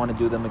 I don't want to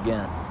do them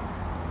again.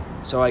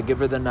 So I give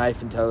her the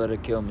knife and tell her to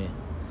kill me.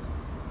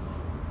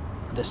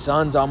 The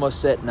sun's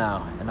almost set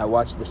now, and I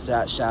watch the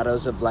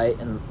shadows of light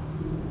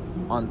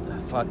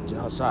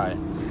sorry.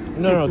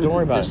 No, don't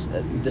worry about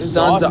it. The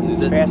sun's awesome.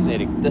 This is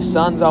fascinating. The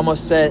sun's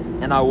almost set,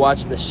 and I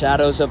watch the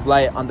shadows of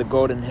light on the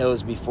Golden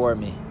Hills before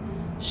me.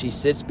 She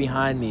sits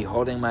behind me,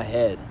 holding my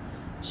head.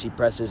 She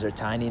presses her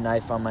tiny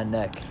knife on my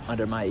neck,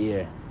 under my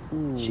ear.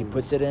 She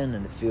puts it in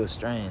and it feels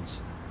strange.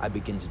 I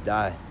begin to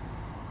die.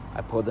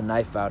 I pull the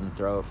knife out and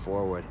throw it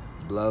forward.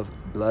 Blood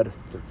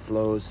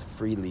flows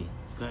freely.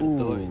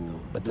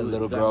 But the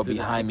little girl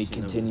behind me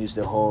continues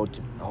to hold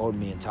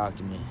me and talk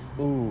to me.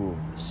 Ooh.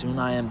 Soon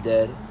I am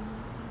dead,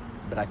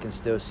 but I can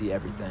still see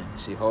everything.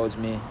 She holds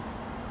me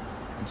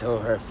until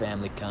her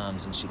family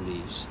comes and she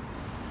leaves.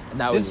 And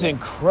that This was is it.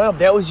 incredible.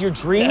 That was your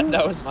dream?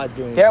 That was my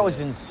dream. That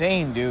was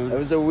insane, dude. That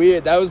was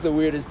the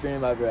weirdest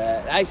dream I've ever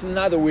had. Actually,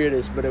 not the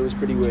weirdest, but it was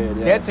pretty weird.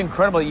 Yeah. That's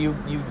incredible. You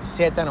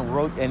sat down and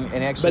wrote and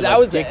actually But that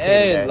was the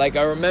dictated end.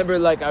 that.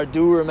 Like I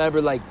do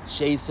remember like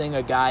chasing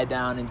a guy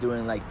down and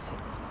doing like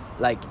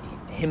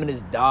him and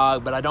his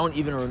dog, but I don't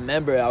even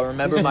remember. I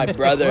remember my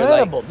brother.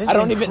 Incredible. Like This I is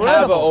don't even have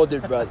incredible. an older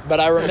brother, but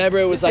I remember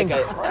it was like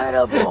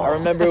incredible. I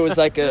remember it was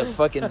like a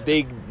fucking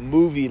big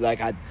movie.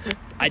 Like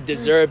I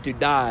deserve to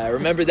die. I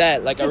remember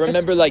that. Like I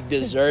remember like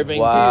deserving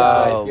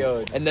Wow. to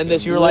die. And then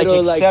this So you were, like,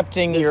 little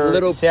accepting this your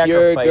little pure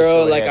sacrifice or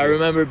girl. what Like have I you.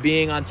 remember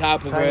being on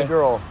top of Tiny her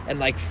girl. and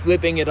like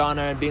flipping it on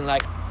her and being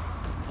like,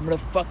 I'm gonna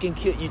fucking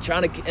kill you.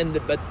 Trying to end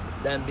it, but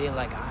then being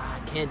like, I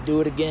can't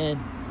do it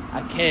again.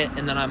 I can't.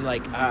 And then I'm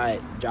like, all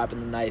right, dropping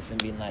the knife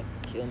and being like,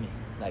 kill me.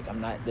 Like I'm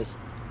not this.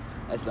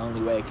 That's the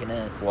only way it can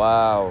end.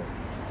 Wow.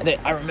 And then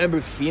I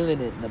remember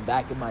feeling it in the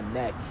back of my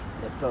neck.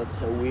 It felt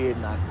so weird,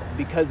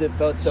 because it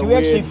felt so So you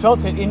weird. actually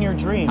felt it in your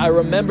dream. I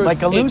remember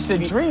like a it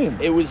lucid dream.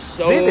 It was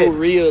so Vivid.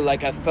 real.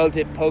 Like I felt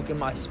it poking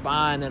my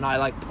spine, and I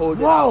like pulled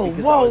it Whoa, out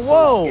because whoa, I was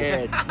whoa. so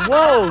scared.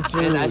 Whoa,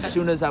 dude. And as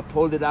soon as I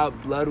pulled it out,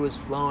 blood was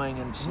flowing,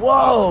 and she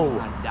Whoa.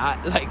 touched me, and I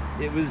died. Like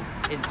it was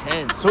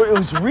intense. So it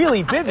was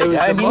really vivid. It was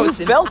I the mean,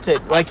 most you felt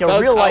it like a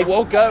real life. I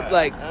woke up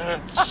like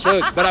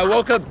shook, but I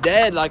woke up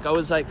dead. Like I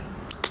was like,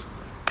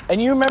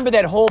 And you remember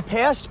that whole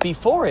past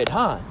before it,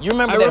 huh? You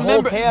remember I that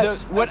remember whole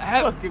past. what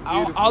happened.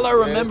 All I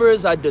remember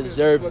is I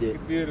deserved it.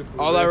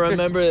 All I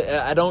remember,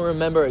 I don't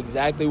remember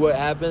exactly what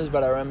happens,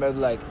 but I remember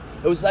like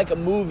it was like a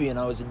movie, and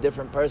I was a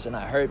different person.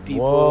 I hurt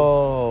people.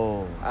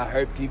 Whoa. I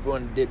hurt people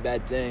and did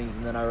bad things,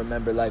 and then I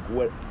remember like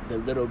what the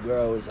little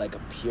girl was like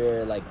a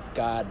pure like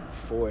God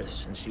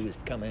force, and she was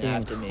coming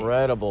after me.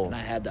 Incredible. And I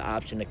had the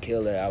option to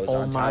kill her. I was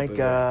Oh on top my of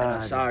her, and I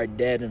God. saw her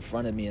dead in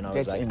front of me, and I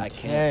was That's like, I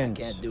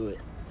intense. can't do it.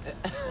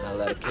 And I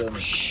let her kill me.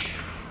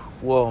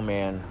 Whoa,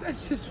 man.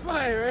 That's just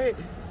fine, right?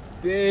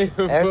 Damn,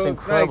 That's bro.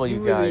 incredible, Frank,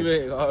 you really guys.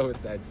 went hard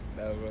with that just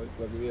now, bro.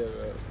 Fuck me up,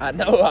 bro. I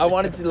know I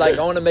wanted to I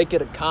want to make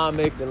it a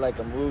comic or like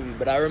a movie,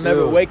 but I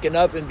remember Dude. waking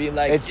up and being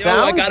like, It yo,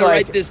 sounds I gotta like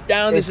write this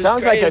down. This it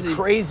sounds is crazy. like a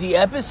crazy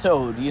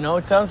episode. You know,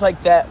 it sounds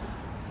like that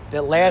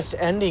last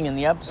ending in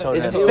the episode.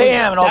 It and was-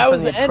 bam, and all of that a was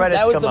sudden the end.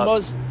 credits That was come the up.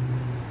 most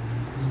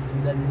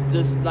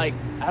just like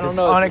I don't This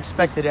know.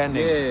 unexpected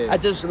ending. Yeah. I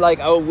just like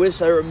I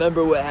wish I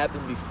remember what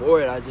happened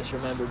before it. I just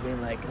remember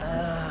being like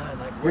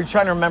like You're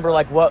trying to remember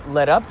like what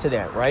led up to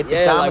that, right? The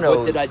yeah, like dominoes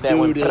what did I that do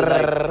went to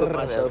like put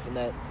myself in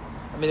that?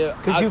 I mean,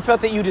 because you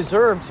felt that you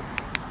deserved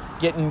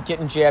getting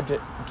jabbed. yeah,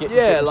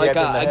 getting like jabbed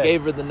in the I head.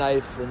 gave her the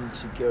knife and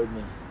she killed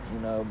me, you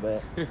know.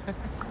 But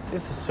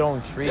This is so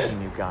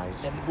intriguing, you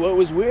guys. and what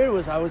was weird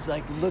was I was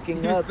like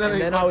looking up, telling and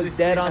me then I about was this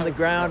dead shit, on I the was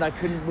ground. I shocked.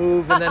 couldn't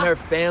move, and then her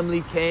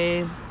family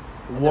came.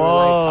 And they were Whoa.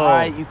 like, all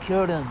right, you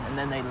killed him, and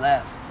then they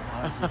left. And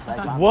I was just like,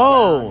 on the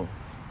Whoa! ground.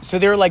 So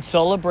they were like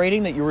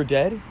celebrating that you were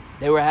dead.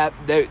 They were happy.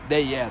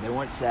 They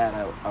weren't sad.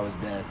 I was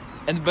dead.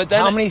 And but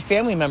then How many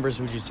family members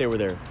would you say were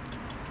there?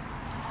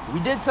 we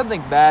did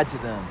something bad to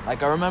them.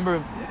 Like I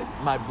remember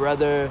my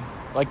brother.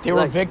 Like they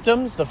were Like,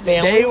 victims. The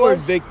family. They were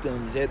was?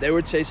 victims. Yeah, they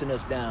were chasing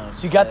us down.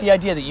 So you got the Yeah.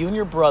 idea that you and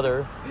your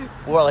brother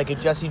were like a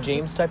Jesse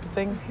James type of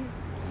thing.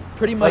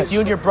 pretty much. Like you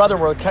and your brother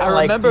were kind I of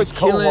like remember these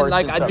killing. cohorts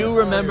Like or I do something.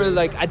 remember.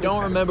 Like I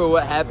don't remember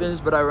what happens,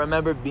 but I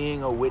remember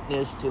being a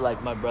witness to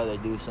like my brother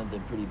do something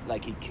pretty.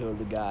 Like he killed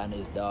a guy and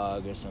his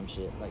dog or some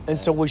shit like that. And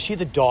so was she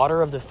the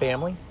daughter of the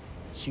family?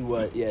 she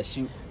was. Yeah,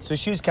 she. So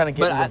she was kind of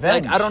But getting I,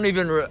 revenge. like I don't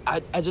even.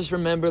 I just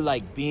remember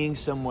like being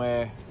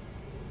somewhere.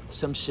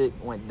 Some shit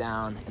went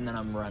down, and then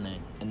I'm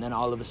running, and then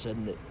all of a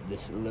sudden,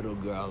 this little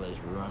girl is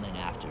running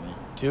after me.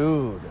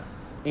 Dude,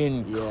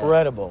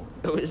 incredible.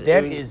 It was-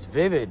 That it was- is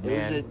vivid, It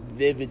was a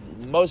man.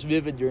 most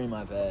vivid dream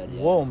I've had.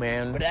 Yeah. Whoa,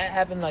 man. But that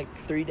happened like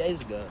 3 days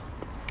ago.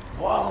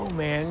 Whoa,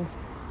 man.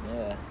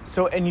 Yeah.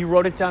 So, and you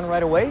wrote it down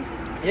right away?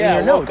 Yeah,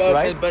 In your I woke notes, up,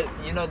 right? but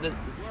you know the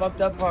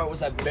fucked up part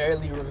was I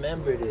barely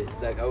remembered it.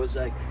 Like I was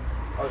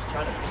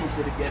trying to piece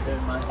it together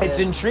in my head. It's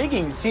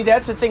intriguing. See,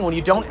 that's the thing. When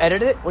you don't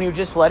edit it, when you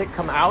just let it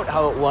come out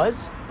how it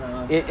was,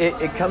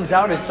 it comes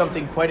out as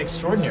something quite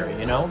extraordinary,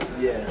 you know?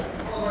 Yeah.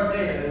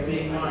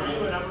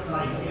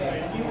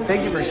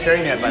 Thank you for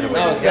sharing that, by the way.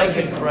 No, that was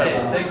thank you. incredible.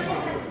 Yeah, thank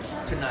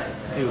you. Tonight.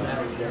 Dude,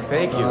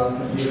 thank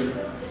you.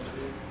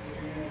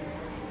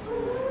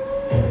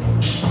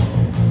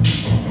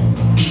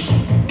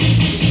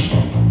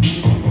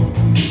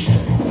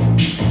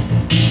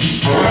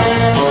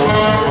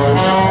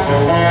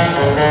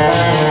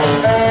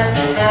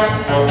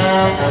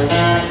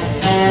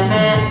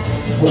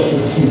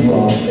 Welcome to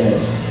our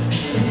nest.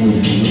 We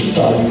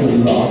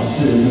recycle our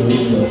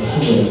silver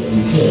sweat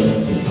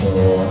because of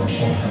all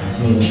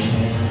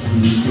as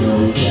we go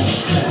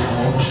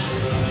downtown.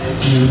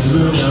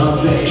 Children are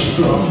made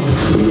from the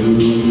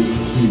cradle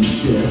to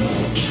death.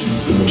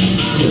 So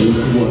take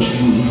what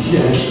you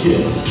can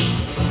get.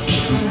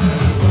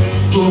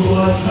 But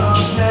what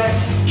comes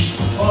next?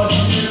 Or do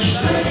you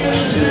sink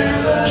into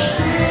the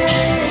sea?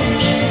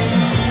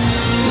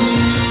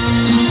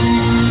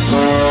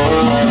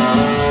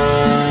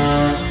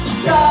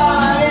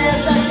 God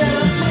is a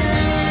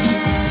computer.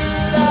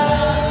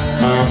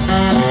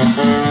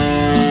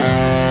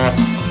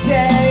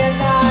 Day and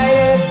night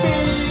it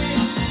beats.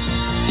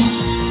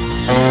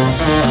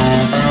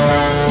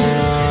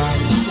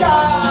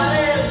 God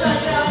is a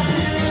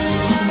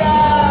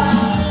computer.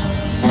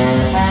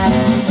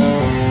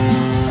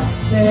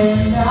 Day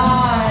and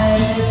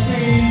night it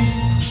beats.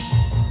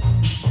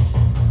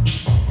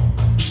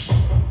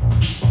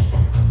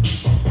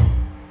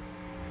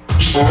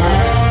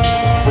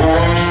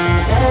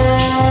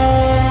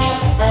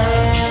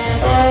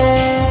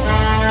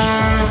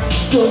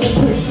 So the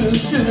pictures,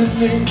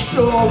 cinnamon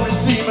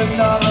stories,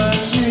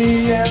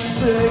 demonology and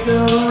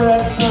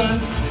cigarette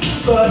burns.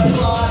 But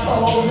plot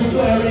holes and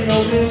glaring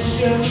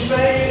omissions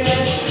made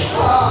it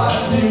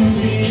hard to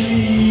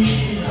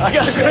believe. I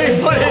got great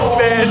footage,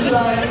 man.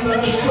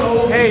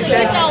 Hey,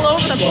 thanks. all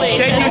over the place.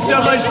 Thank you so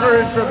much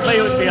for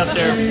playing with me up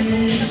there.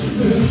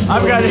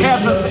 I've got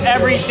half of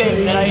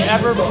everything that I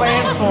ever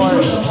planned for.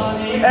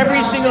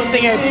 Every single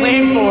thing I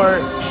planned for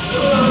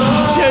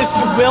just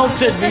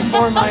wilted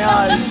before my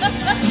eyes.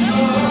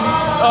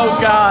 Oh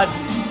God.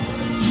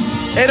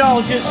 It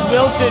all just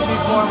wilted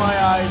before my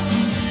eyes.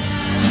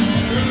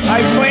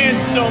 I planned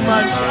so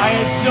much. I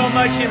had so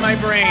much in my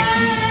brain.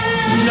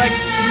 Like,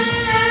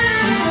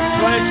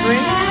 you want a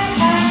drink?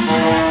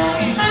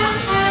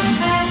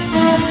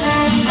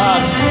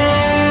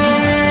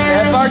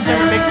 That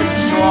bartender makes them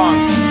strong.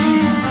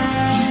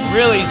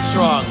 Really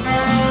strong.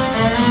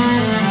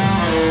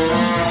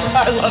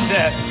 I love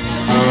that.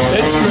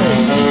 It's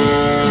great.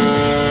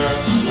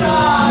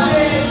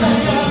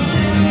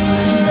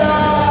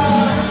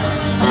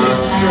 This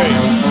is great.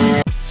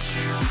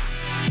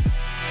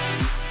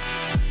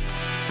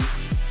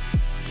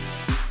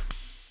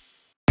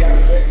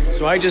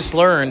 So I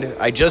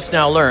just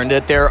now learned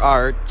that there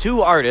are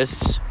two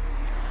artists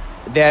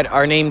that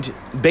are named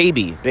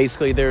Baby.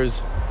 Basically,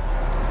 there's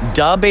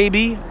Da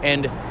Baby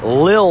and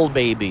Lil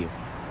Baby.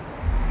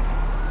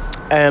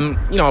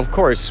 Of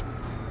course,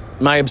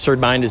 my absurd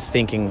mind is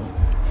thinking,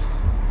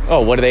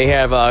 oh, what do they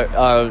have? Like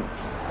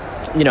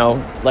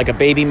a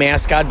baby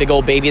mascot, big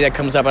old baby that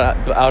comes up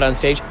out on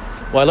stage.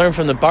 Well, I learned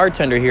from the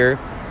bartender here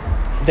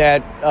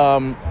that,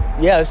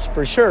 yes,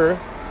 for sure,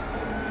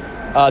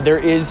 there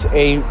is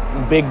a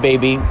big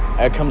baby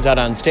that comes out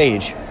on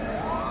stage.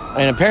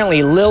 And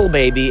apparently Lil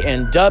Baby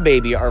and Da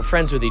Baby are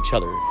friends with each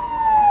other.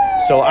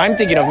 So I'm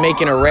thinking of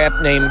making a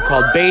rap name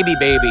called Baby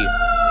Baby.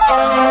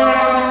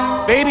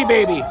 Baby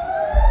Baby.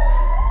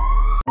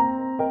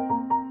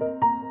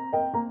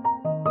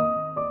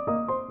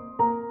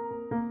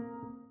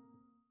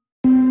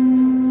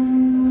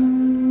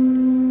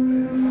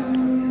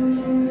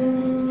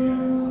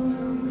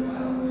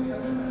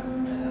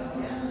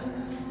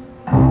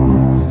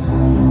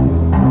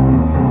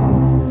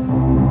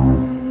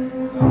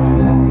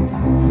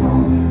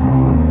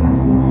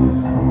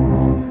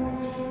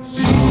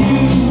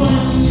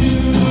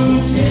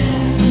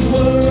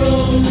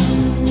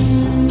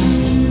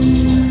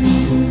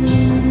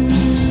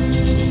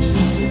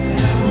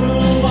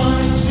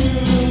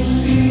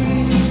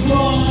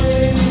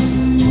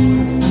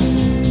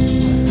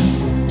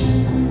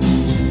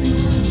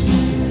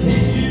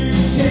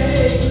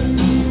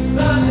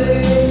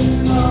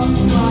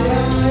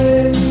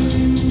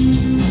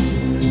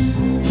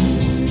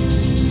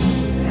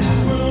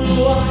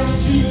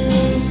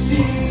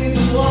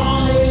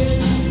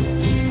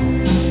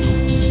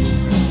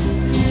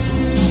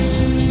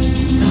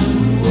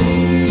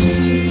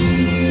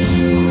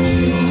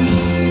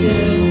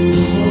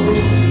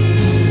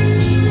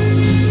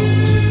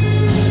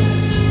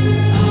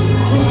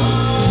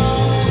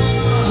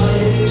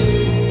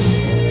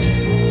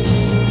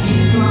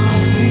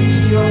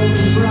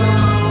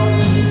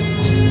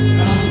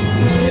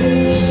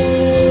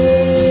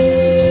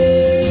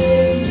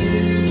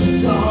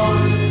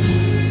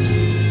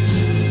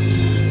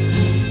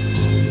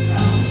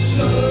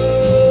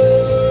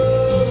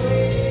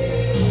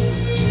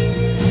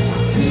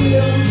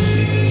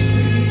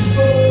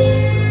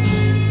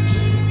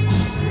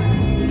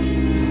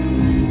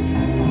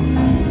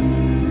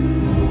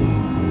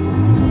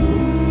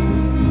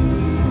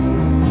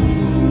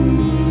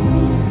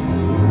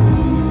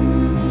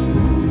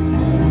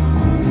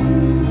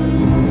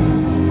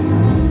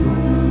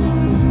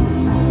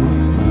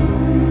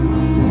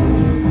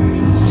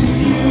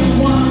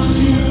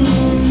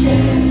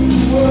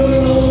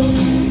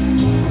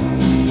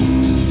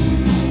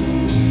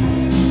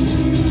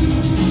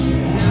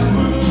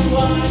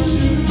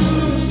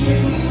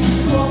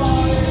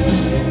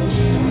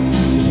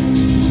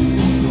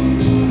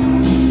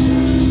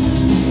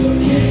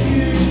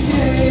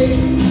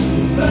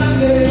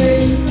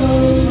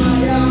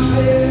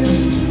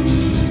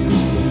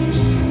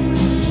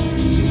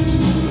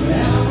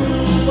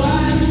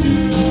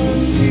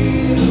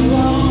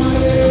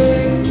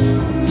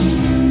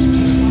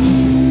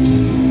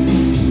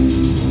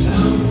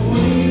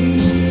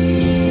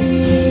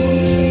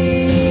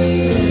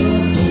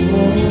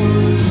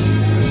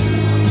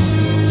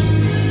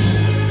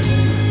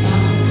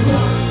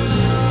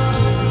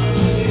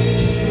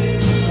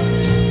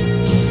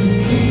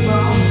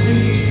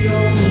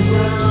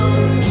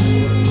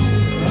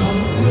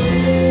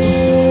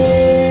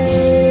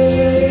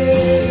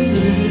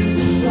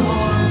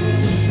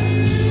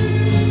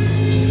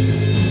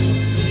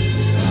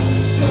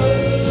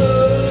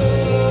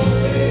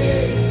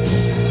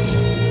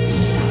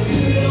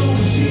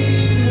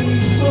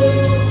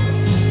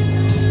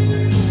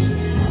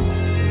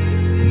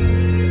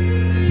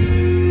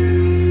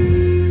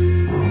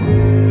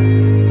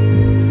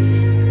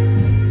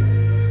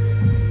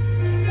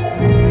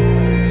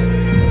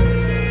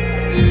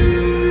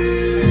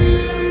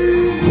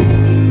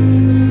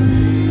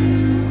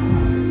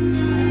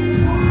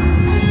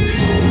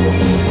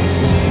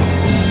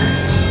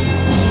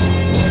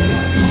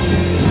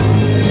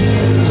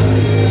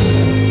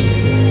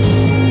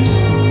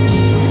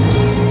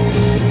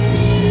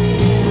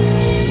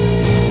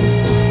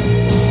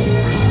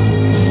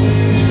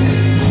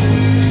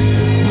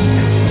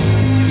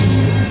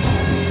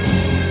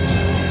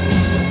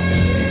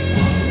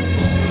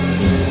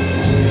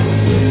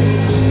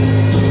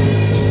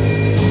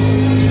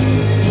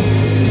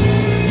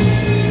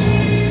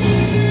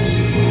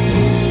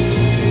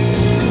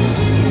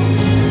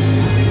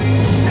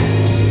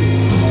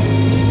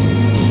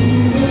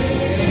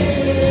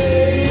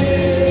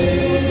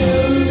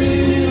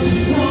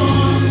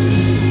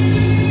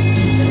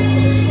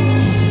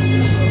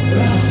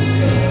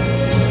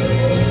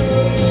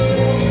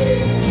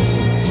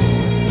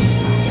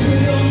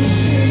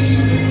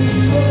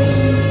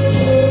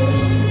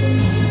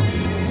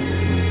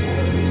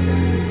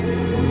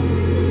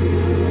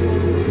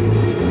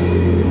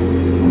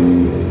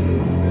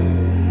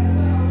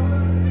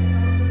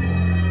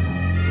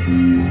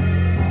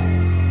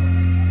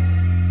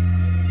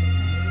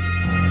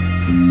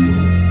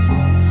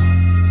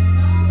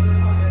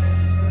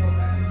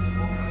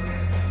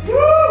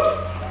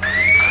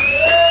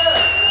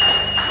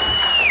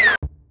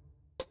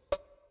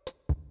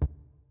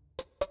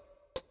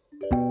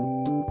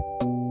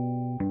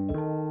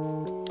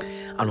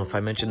 if I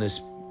mentioned this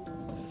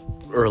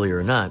earlier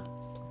or not.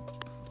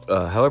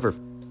 However,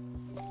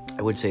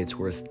 I would say it's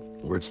worth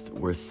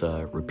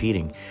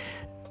repeating.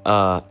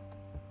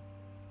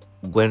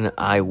 When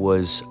I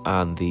was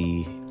on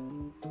the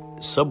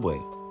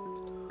subway,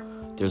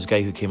 there's a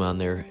guy who came on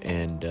there,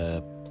 and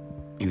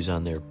he was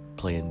on there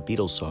playing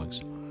Beatles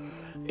songs.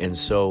 And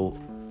so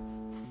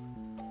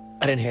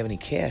I didn't have any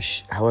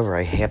cash. However,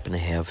 I happened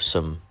to have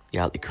some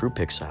Yachtly Crew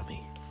picks on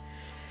me.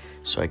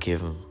 So I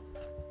gave him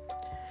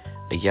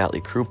a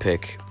Yachtly Crew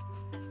pick.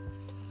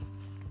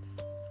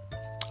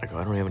 I go,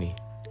 I don't have any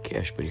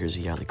cash, but here's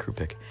a Yachtly Crew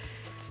pick.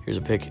 Here's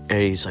a pick. And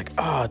he's like,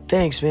 oh,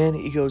 thanks, man.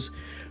 He goes,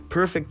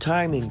 perfect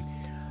timing.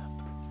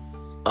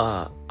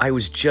 I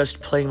was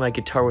just playing my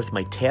guitar with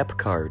my tap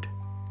card.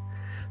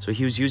 So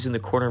he was using the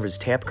corner of his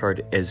tap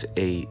card as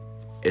a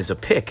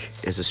pick,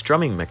 as a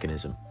strumming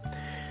mechanism.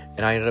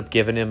 And I ended up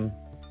giving him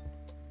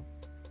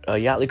a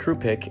Yachtly Crew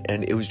pick,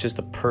 and it was just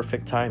the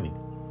perfect timing.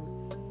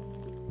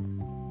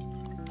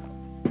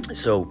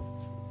 So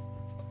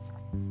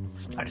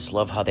I just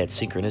love how that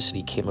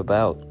synchronicity came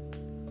about.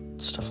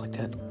 Stuff like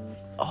that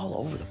all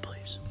over the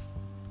place.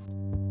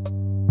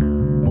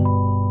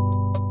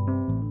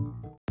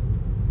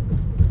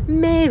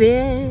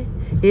 Maybe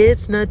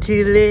it's not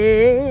too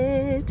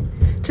late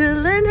to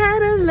learn how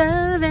to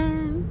love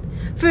and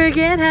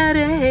forget how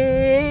to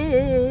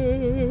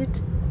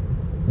hate.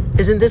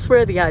 Isn't this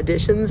where the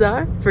auditions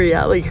are for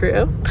Yachtly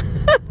Crew?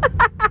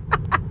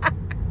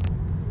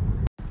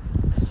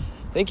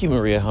 Thank you,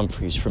 Maria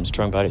Humphreys from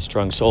Strong Body,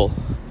 Strong Soul,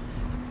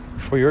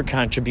 for your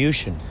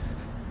contribution.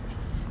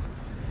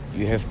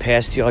 You have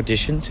passed the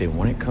auditions, and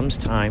when it comes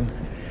time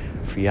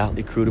for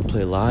Yachtly Crew to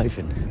play live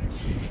and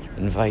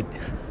invite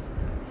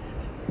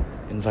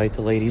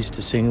the ladies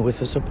to sing with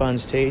us up on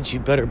stage, you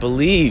better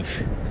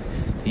believe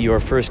that you are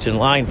first in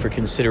line for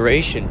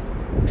consideration.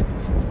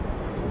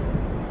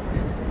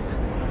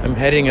 I'm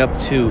heading up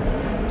to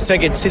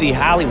Second City,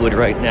 Hollywood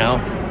right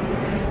now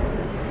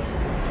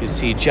to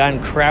see John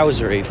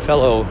Krauser, a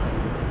fellow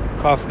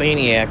cough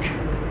maniac.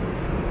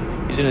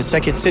 He's in a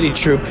Second City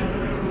troupe.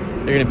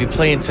 They're going to be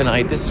playing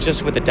tonight. This is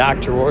just what the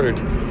doctor ordered.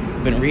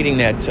 I've been reading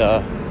that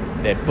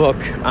book,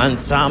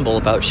 Ensemble,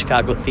 about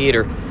Chicago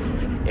theater,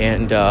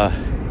 and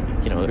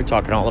they're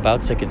talking all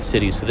about Second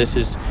City. So this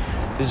is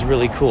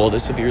really cool.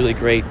 This will be really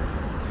great.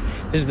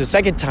 This is the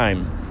second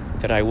time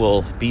that I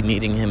will be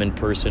meeting him in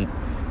person.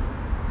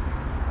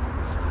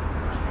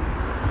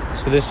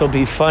 So this will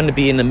be fun to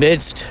be in the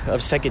midst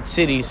of Second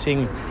City,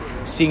 seeing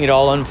it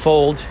all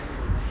unfold,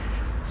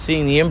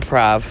 seeing the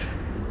improv.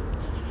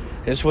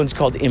 This one's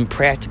called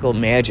Impractical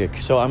Magic.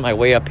 So on my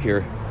way up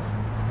here,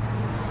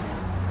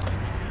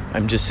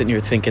 I'm just sitting here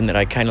thinking that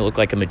I kind of look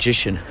like a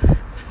magician.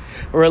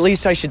 Or at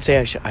least I should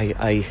say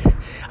I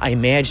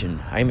imagine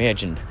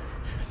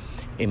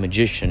a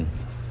magician.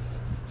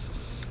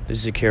 This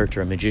is a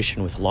character, a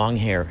magician with long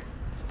hair.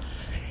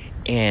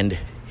 And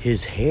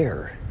his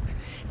hair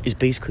is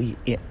basically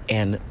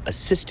an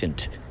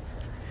assistant.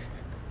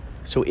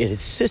 So it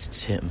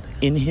assists him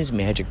in his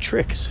magic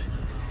tricks.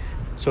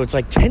 So it's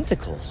like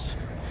tentacles.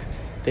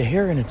 The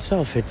hair in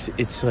itself,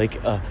 it's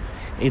like a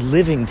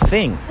living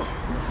thing.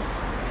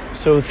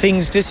 So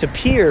things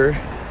disappear,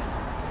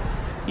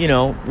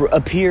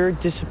 appear,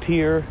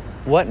 disappear,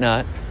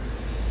 whatnot,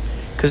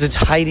 because it's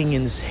hiding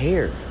in his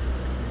hair.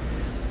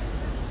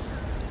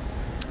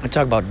 I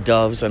talk about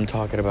doves. I'm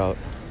talking about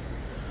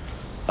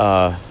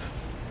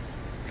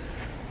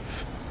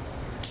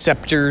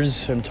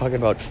scepters. I'm talking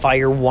about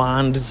fire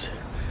wands.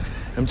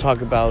 I'm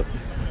talking about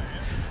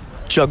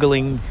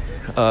juggling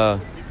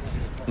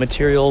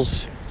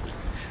materials.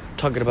 I'm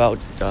talking about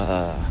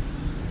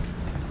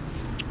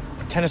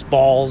tennis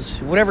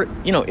balls. Whatever,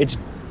 it's...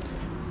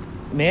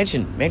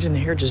 Imagine the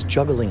hair just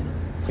juggling.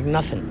 It's like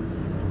nothing.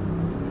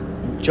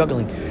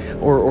 Juggling.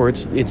 Or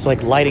it's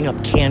like lighting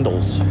up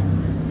candles.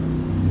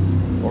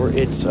 Or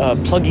it's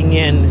plugging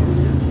in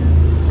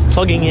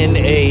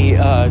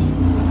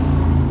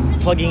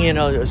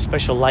a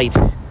special light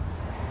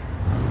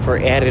for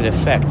added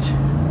effect.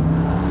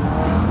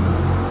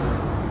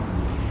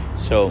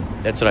 So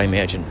that's what I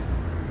imagine.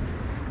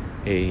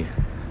 A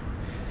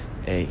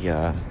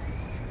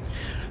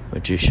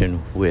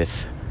magician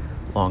with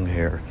long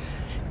hair,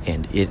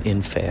 and it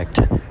in fact,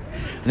 and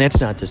that's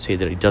not to say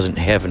that he doesn't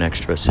have an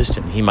extra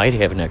assistant. He might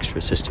have an extra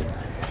assistant.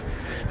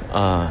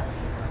 And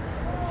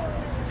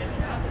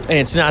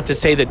it's not to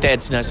say that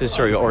that's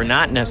necessary or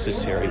not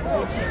necessary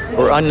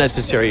or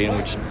unnecessary, in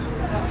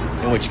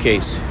which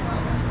case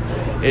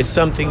it's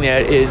something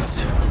that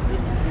is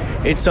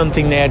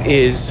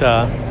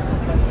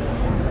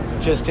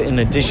just an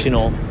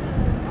additional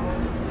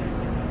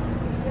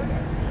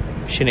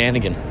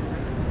shenanigan,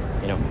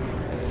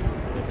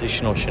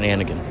 additional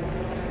shenanigan.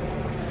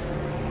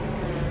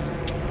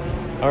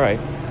 All right.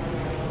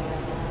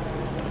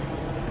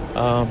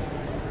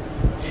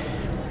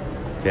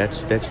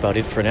 That's about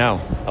it for now.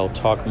 I'll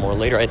talk more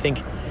later. I think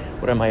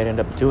what I might end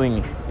up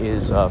doing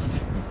is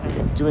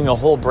doing a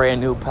whole brand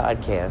new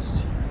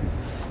podcast.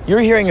 You're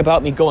hearing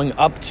about me going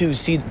up to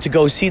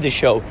go see the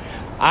show.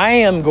 I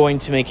am going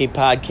to make a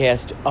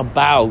podcast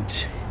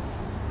about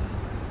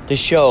the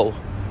show,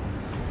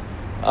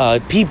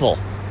 people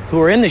who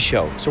are in the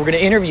show. So we're going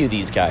to interview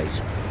these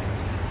guys.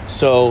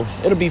 So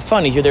it'll be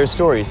fun to hear their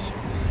stories.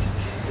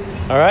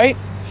 All right?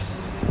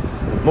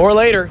 More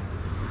later.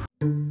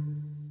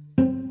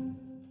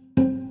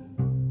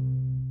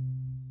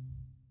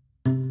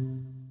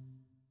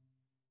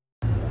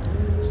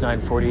 It's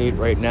 9:48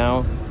 right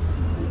now.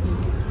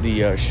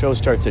 The show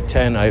starts at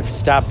 10. I've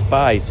stopped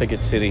by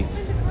Second City,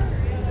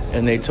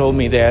 and they told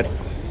me that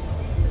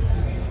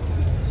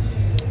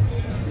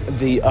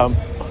the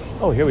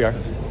oh, here we are.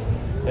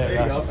 There you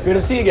go. Good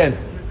to see you again.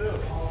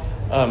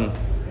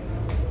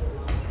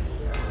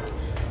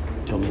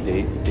 Told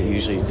me they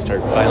usually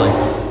start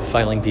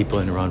filing people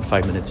in around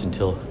 5 minutes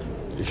until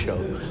the show.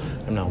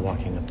 I'm now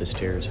walking up the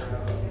stairs.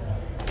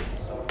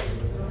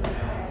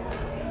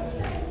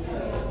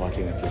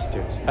 Walking up the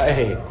stairs.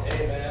 Hey.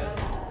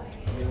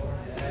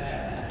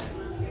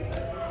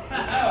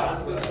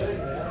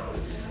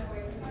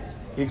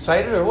 You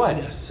excited or what?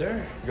 Yes,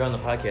 sir. You're on the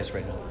podcast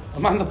right now.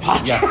 I'm on the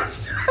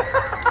podcast.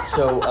 Yeah.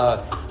 So,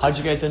 how'd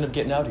you guys end up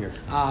getting out here?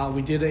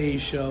 We did a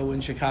show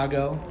in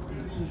Chicago.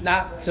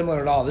 Not similar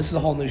at all. This is a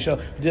whole new show.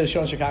 We did a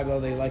show in Chicago.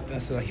 They liked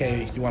us. They're like,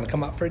 hey, you want to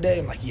come out for a day?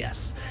 I'm like,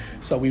 yes.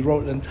 So we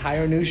wrote an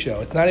entire new show.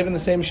 It's not even the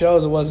same show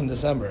as it was in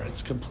December.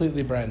 It's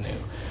completely brand new.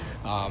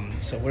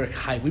 So we're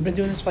hyped. We've been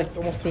doing this for like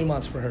almost 3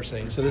 months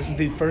rehearsing. So this is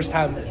the first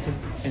time it's in,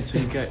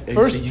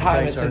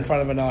 in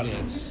front of an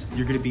audience.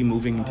 You're going to be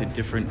moving into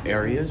different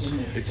areas,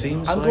 it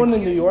seems. I'm going to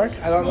New York.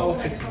 I don't know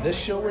if it's this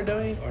show we're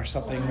doing or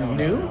something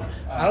new.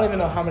 I don't even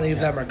know how many of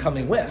them are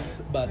coming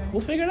with, but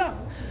we'll figure it out.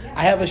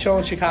 I have a show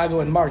in Chicago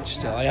in March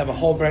still. I have a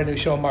whole brand new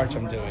show in March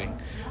I'm doing.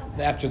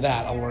 After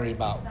that, I'll worry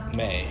about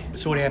May.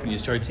 So what happened? You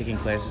started taking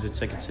classes at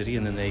Second City,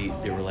 and then they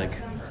were like,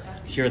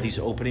 here are these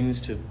openings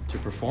to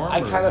perform?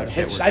 I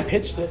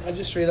pitched it. I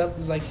just straight up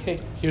was like, hey,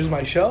 here's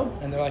my show.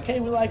 And they're like, hey,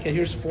 we like it.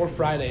 Here's 4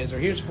 Fridays or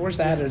here's 4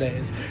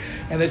 Saturdays.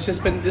 And it's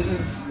just been,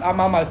 I'm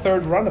on my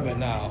 3rd run of it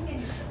now.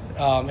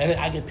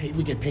 And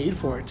we get paid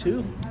for it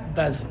too.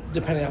 But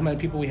depending on how many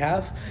people we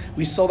have,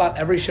 we sold out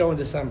every show in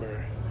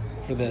December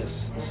for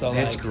this. So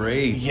that's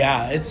great.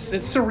 Yeah, it's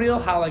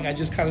surreal how like I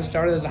just kind of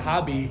started as a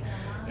hobby.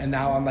 And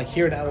now I'm like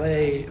here in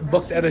LA,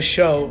 booked at a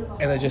show,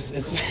 and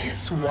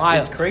it's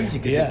wild. It's crazy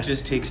because it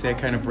just takes that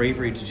kind of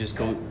bravery to just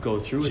go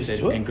through with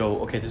it and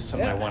go, okay, this is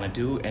something I want to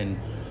do, and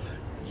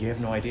you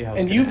have no idea how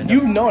it's going to end up.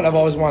 You've known I've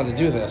always wanted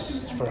to do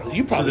this.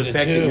 You probably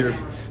did too.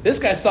 This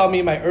guy saw me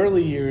in my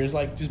early years,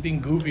 like just being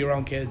goofy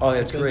around kids. Oh,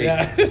 that's great.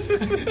 Yeah.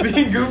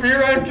 Being goofy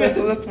around kids.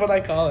 That's what I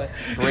call it.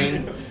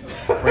 Brain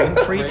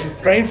freak.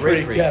 Brain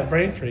freak. Yeah,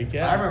 brain freak.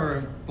 Yeah. I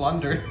remember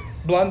Blunder.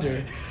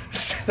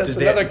 That's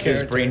another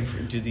character.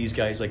 Do these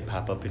guys like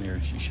pop up in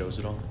your shows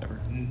at all ever?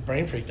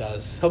 Brain Freak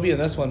does. He'll be in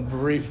this one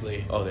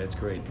briefly. Oh, that's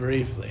great.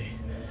 Briefly.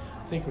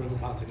 I think we're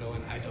about to go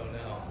in. I don't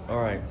know.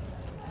 All right.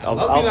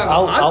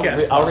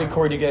 I'll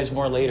record you guys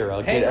more later.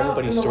 I'll get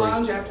everybody's stories.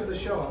 Hang out in the lounge after the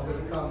show. I'm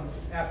going to come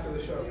after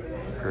the show.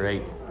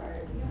 Great.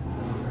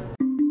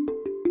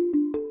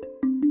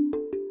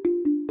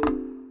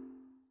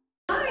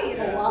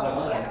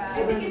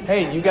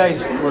 Hey, you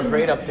guys were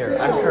great up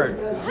there. I'm Kurt.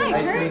 Hi,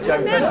 nice to meet you.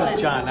 I'm friends with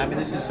John. I mean,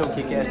 this is so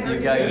kick-ass that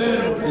you guys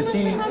to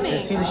see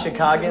the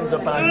Chicagans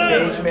up on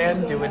stage, man,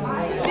 doing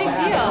big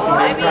deal.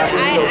 I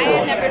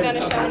had never done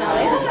a show in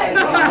LA before.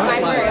 This is my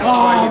first. So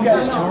are you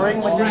guys touring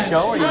with this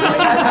show? Or are you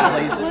playing different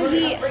places?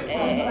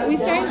 Well, we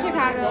started in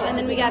Chicago, and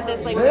then we got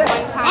this like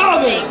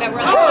one-time thing that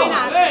we're like, why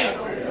not?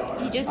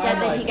 He just said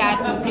that he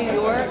got New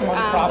York,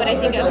 but I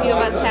think a few of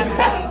us have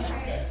some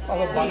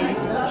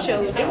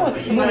shows,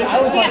 some other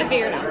shows. We gotta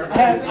figure it out.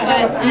 But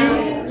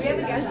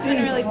it's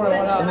been really cool.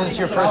 And this is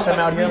your first time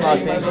out here in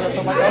Los Angeles?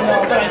 I mean, I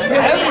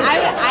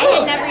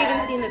had never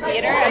even seen the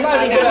theater until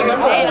I got here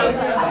today, and I was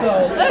like,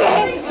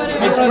 okay,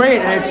 whatever. It's great,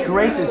 and it's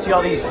great to see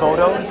all these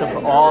photos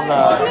of all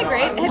the Isn't it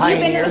great? Have you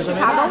been to the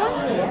Chicago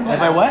one?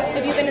 Have I what?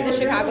 Have you been to the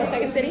Chicago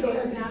Second City?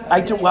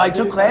 I took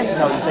classes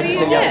out in Second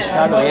City out in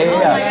Chicago. Yeah. Oh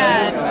my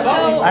God.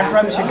 So, I'm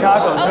from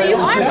Chicago, so it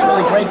was just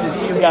really great to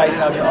see you guys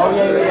out here. Oh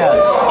yeah.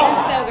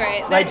 It's so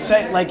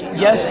great. Like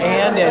Yes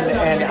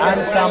and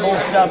ensemble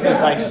stuff is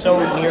like so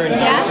near and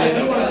dear to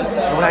me.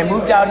 And when I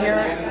moved out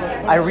here,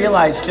 I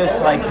realized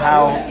just like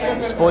how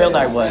spoiled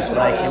I was when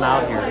I came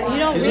out here.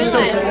 Because you're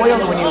so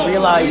spoiled when you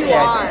realize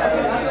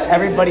that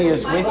everybody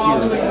is with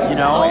you,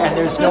 know, and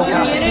there's no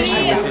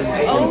competition within.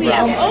 Oh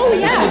yeah.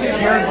 It's just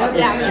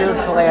pure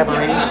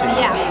collaboration.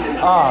 Yeah.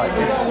 Oh,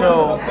 it's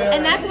so.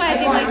 And that's why I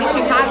think like the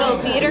Chicago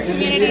theater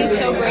community is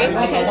so great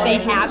because they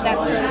have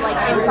that sort of like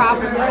improv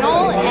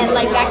kernel and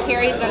like that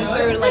carries them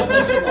through to like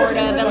be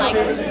supportive and like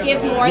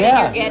give more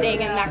than you're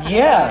getting and that kind of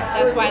stuff.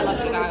 That's why I love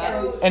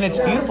Chicago. And it's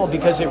beautiful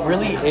because it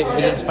really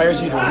it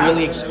inspires you to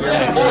really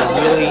experiment and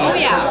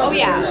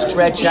really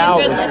stretch out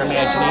with your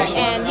imagination.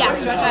 And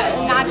stretch out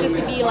and not just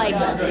to be like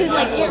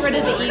get rid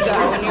of the ego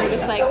when you're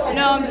just like,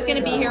 no, I'm just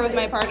gonna be here with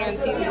my partner and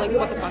see like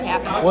what the fuck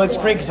happens. Well, it's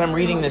great because I'm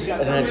reading this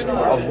and it's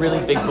a really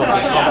really big book.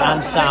 It's called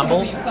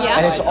Ensemble, Yeah.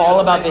 and it's all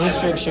about the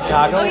history of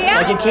Chicago. Oh,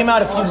 yeah? Like it came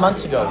out a few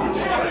months ago,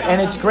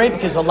 and it's great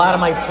because a lot of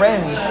my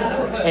friends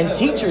and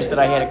teachers that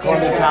I had at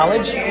Columbia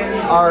College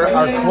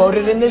are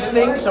quoted in this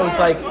thing. So it's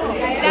like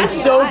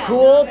it's so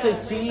cool to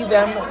see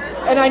them.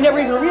 And I never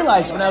even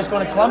realized when I was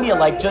going to Columbia,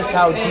 like, just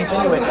how deep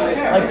into it.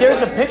 Like,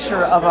 there's a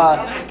picture of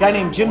a guy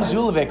named Jim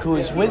Zulovic who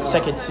is with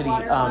Second City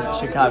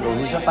Chicago,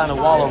 who's up on a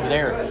wall over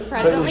there.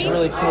 So it was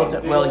really cool.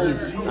 Well,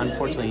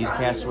 unfortunately, he's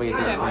passed away at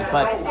this point.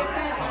 But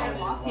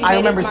I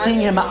remember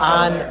seeing him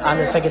on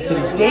the Second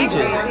City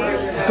stages,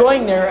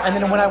 going there, and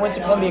then when I went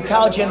to Columbia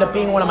College, he ended up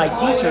being one of my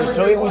teachers.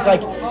 So it was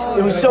like,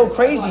 it was so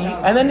crazy.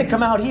 And then to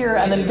come out here,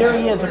 and then there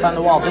he is up on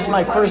the wall. This is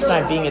my first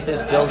time being at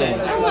this building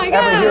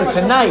ever here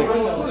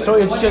tonight. So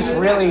it's just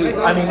really,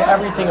 I mean,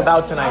 everything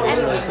about tonight is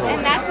really cool.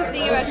 And that's the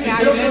thing about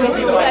Chicago too, is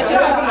it's such a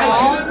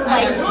small,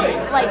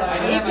 like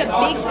it's a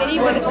big city,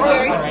 but it's a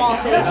very small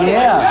city too.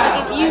 Yeah.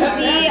 Like if you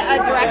see a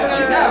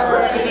director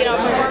or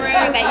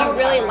performer that you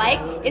really like,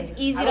 it's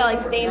easy to like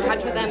stay in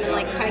touch with them and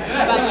like kind of keep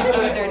up and see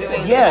what they're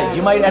doing. Yeah,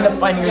 you might end up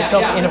finding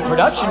yourself in a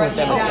production with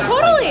them at some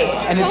Totally.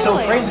 point. And it's so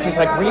crazy because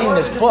like reading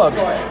this book,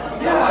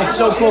 it's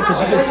so cool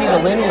because you could see the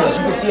lineage,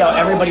 you could see how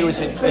everybody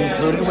was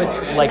included with,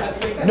 like,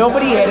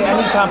 nobody had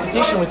any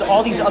competition with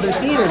all these other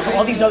theaters.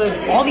 All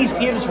these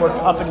theaters were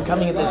up and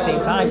coming at the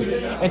same time.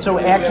 And so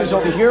actors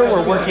over here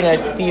were working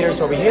at theaters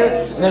over here,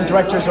 and then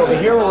directors over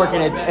here were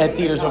working at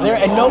theaters over there,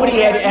 and nobody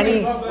had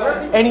any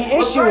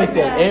issue with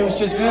it. And it was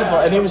just beautiful.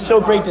 And it was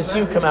so great to see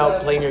you come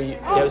out playing your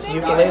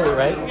ukulele,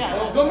 right?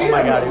 Oh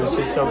my God, it was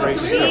just so great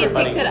to see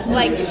everybody. She picked it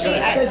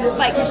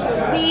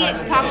up, we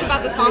talked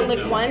about the song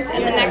like once,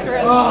 and the next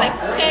word was just like,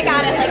 okay, I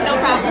got it, like no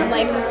problem,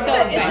 like so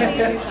good. It's an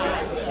easy song.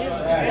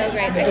 So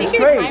great. I think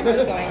your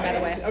timer's going, by the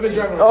way.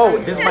 Oh,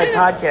 this is my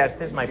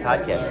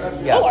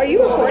podcast. Yeah. Oh, are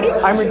you recording?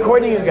 I'm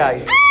recording you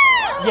guys.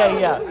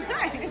 Yeah.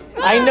 Nice.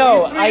 I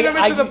know. I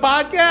to the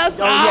podcast.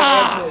 Oh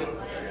yeah, absolutely.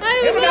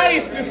 Him and I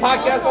used to do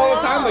podcasts all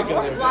the time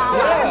together.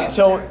 Yeah.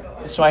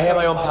 So I have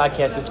my own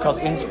podcast. It's called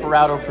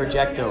Inspirato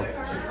Projecto.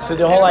 So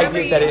the whole idea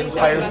is that it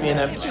inspires me and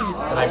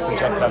I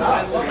project it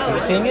up. And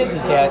the thing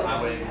is that,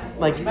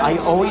 like, I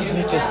always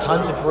meet just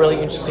tons of really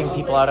interesting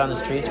people out on the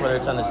streets, whether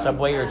it's on the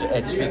subway or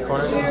at street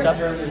corners and stuff.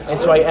 And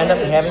so I end up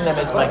having them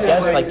as my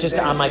guests, like, just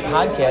on my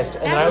podcast.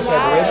 And then I also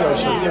have a radio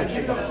show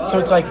too. So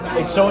it's like,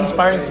 it's so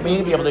inspiring for me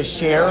to be able to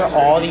share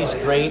all these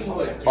great.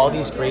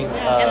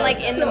 And like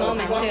in the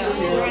moment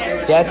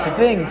too. That's the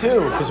thing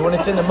too, because when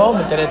it's in the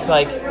moment, then it's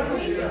like,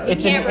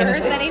 it's you can't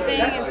rehearse anything.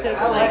 It's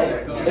just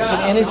like it's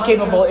an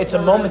inescapable. It's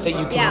a moment that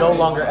you can no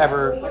longer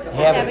ever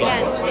have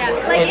again. Yeah,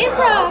 like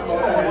improv.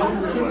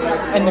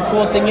 And the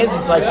cool thing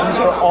is like these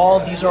are all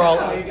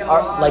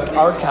like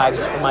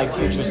archives for my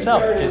future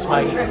self, because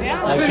my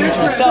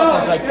future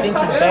self is like thinking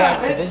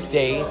back to this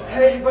day,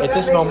 at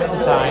this moment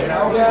in time,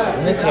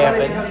 when this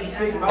happened,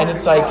 and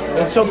it's like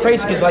it's so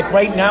crazy because like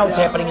right now it's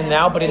happening in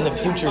now, but in the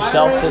future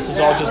self, this is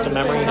all just a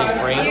memory in his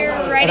brain. You're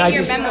writing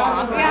your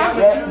memoir.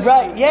 Yeah,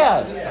 right.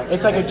 Yeah,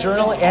 it's like a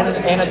journal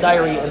and a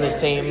diary in the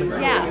same.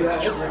 Yeah,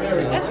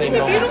 that's such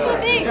a beautiful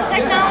thing.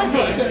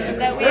 Technology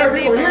that we have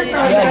the ability to.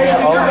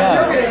 Yeah. Oh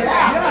yeah.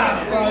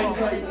 It's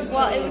great.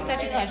 Well, it was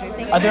such a pleasure.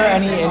 Thank you. Are there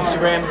any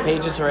Instagram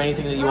pages or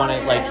anything that you want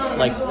to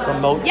like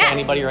promote to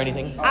anybody or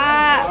anything?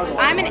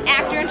 I'm an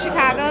actor in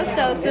Chicago,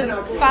 so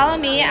follow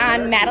me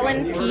on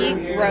Madeline P.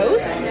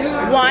 Gross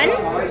 1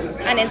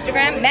 on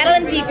Instagram.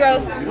 Madeline P.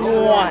 Gross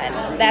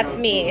 1. That's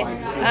me.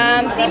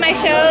 See my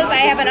shows.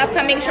 I have an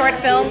upcoming short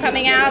film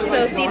coming out,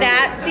 so see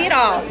that. See it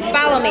all.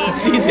 Follow me.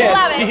 See that.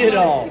 Love See it. it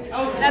all.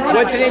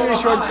 What's the name of your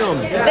short film?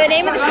 The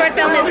name of the short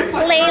film is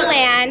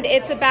Playland.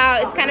 It's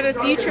kind of a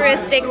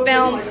futuristic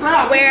film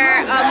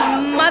where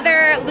a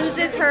mother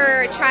loses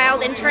her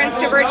child and turns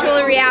to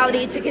virtual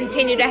reality to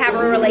continue to have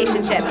a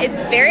relationship.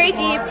 It's very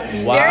deep,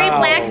 very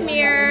Black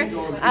Mirror.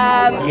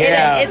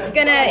 It's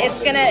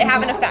gonna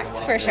have an effect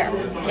for sure.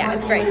 Yeah,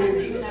 it's great.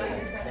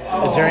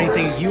 Is there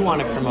anything you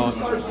want to promote?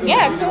 Yeah,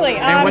 absolutely.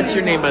 And what's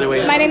your name, by the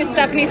way? My name is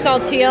Stephanie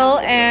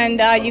Saltiel,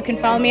 and you can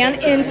follow me on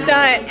Insta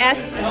at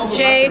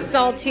SJ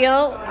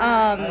Saltiel.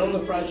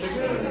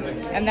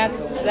 And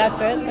that's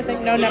it. I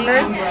think no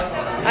numbers.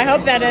 I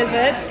hope that is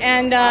it.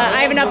 And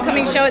I have an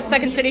upcoming show at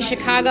Second City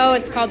Chicago.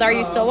 It's called Are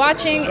You Still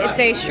Watching? It's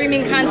a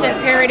streaming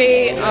content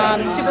parody,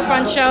 super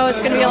fun show. It's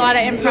going to be a lot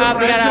of improv.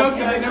 We got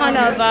a ton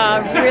of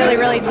really,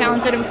 really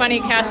talented and funny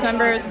cast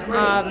members.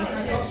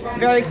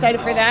 Very excited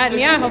for that.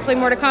 And yeah, hopefully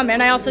more to come.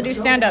 And I also do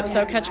stand-up,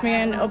 so catch me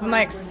in open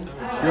mics.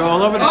 You're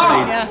all over the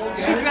place. Yeah.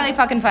 She's really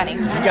fucking funny.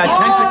 You got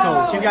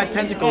tentacles. You got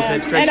tentacles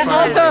that stretch And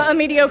far. also a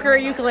mediocre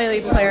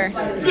ukulele player.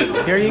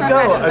 There you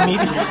go.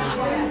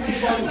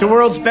 The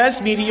world's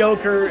best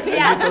mediocre ukulele.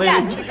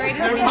 Yes, the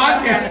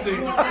greatest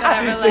mediocre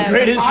that ever lived. The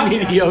greatest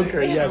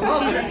mediocre, yes.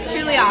 She's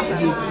truly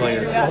awesome.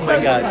 Player. Oh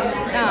my God.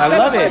 I It's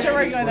love been a it. pleasure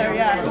working with her,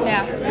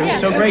 yeah. It was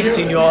so great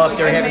seeing you all up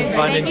there having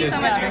fun. Thank and you just,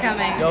 so much for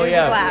coming. Oh It was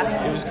yeah. a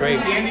blast. It was great.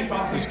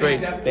 It was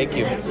great. Thank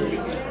you.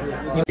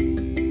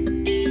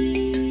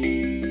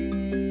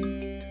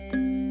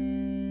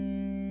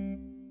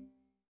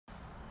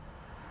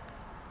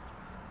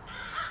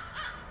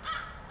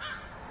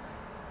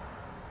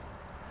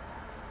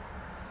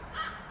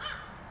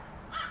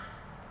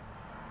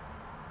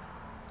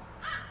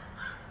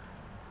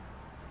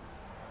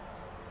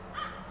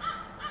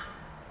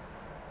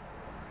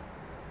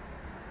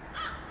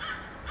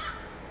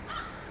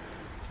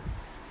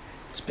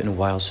 It's been a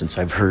while since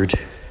I've heard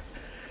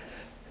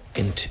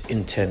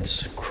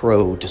intense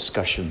Crow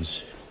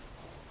discussions.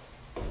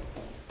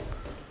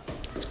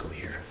 Let's go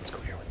here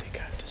what they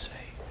got to say.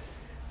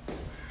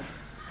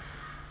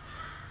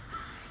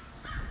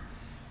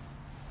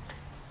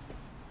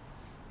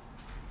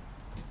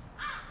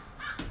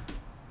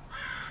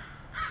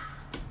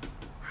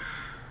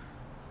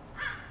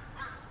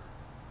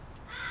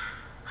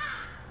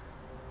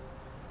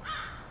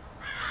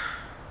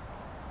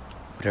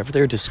 Whatever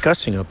they're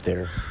discussing up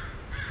there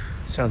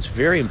sounds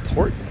very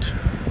important.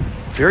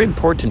 Very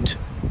important.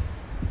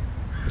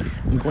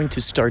 I'm going to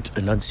start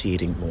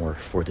enunciating more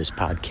for this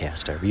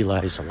podcast. I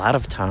realize a lot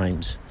of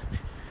times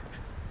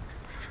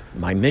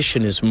my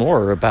mission is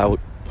more about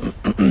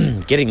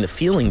getting the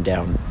feeling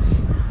down,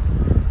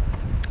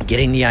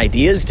 getting the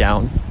ideas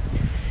down,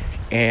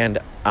 and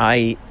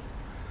I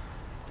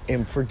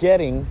am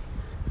forgetting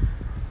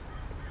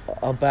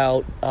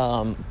about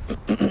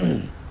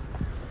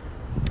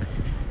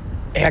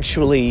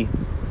actually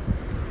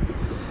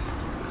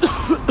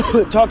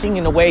talking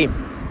in a way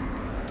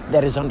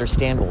that is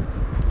understandable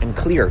and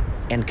clear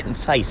and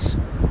concise.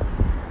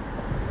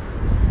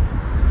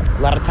 A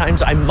lot of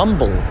times I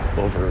mumble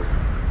over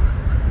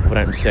what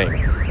I'm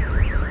saying.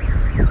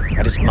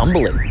 I just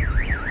mumble it.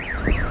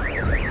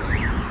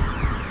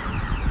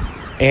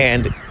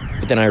 And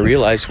then I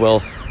realize,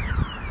 well,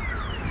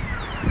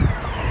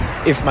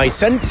 if my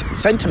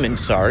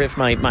sentiments are, if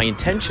my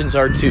intentions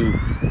are to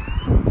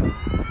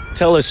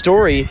tell a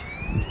story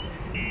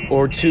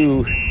or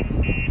to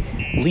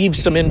leave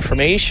some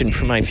information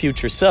for my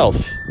future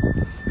self,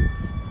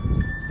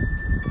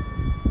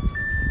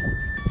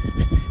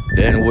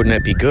 then wouldn't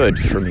it be good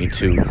for me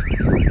to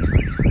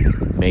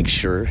make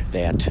sure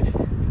that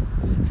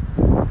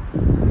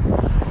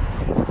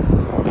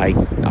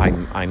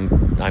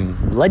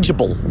I'm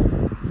legible?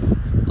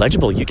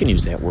 Legible, you can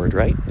use that word,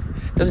 right?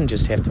 It doesn't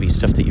just have to be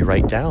stuff that you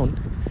write down.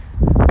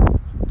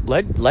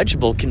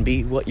 Legible can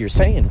be what you're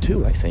saying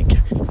too, I think.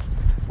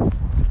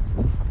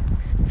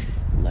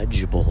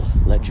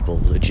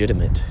 Legible,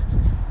 legitimate.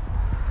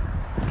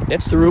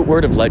 That's the root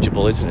word of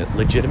legible, isn't it?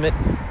 Legitimate?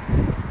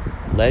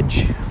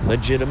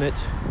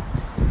 Legitimate.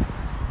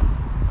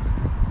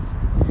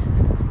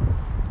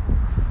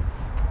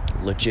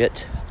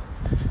 Legit.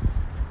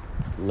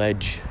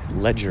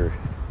 Ledger.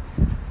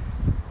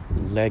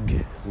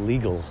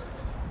 Legal.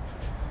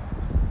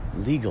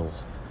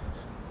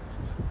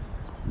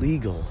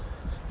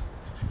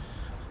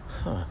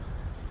 Huh.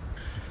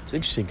 It's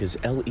interesting because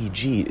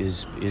LEG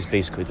is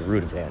basically the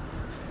root of that.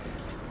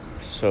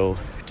 So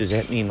does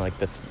that mean like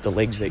the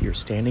legs that you're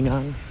standing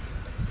on?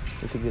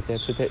 I think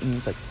that's what that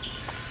means. Like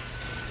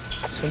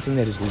something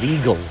that is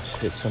legal.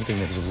 It's something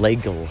that is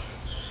legal.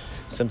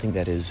 Something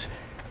that is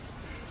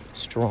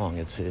strong.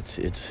 It's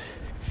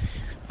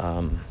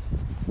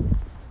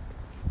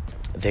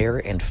there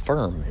and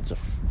firm. It's a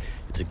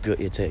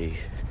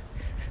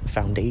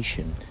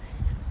foundation.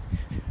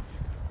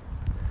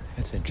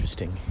 That's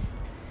interesting.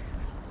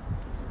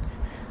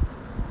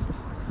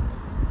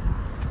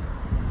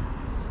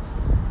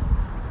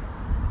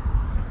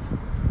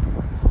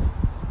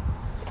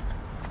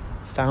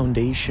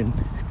 Foundation.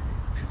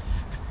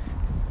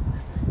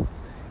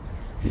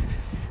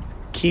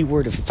 Key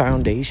word of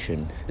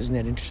foundation. Isn't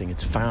that interesting?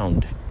 It's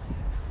found.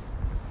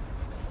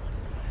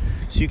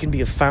 So you can be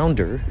a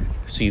founder.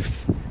 So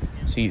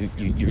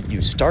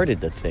you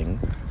started the thing.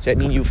 Does that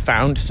mean you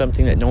found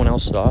something that no one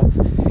else saw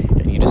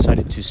and you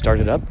decided to start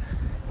it up?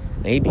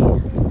 Maybe.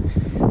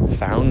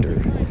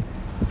 Founder.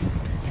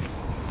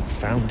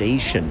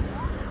 Foundation.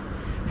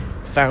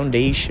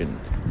 Founding.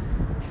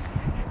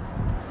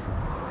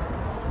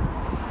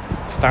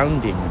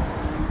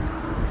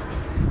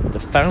 The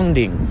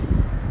founding.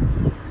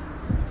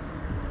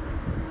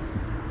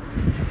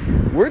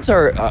 Words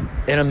are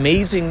an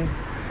amazing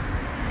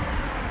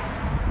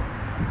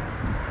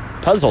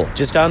puzzle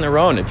just on their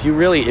own. If you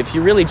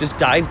really just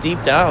dive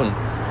deep down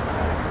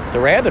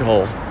the rabbit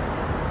hole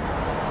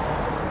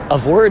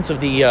of words of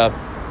the I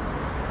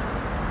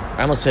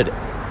almost said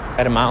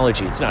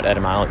etymology. It's not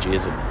etymology,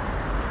 is it?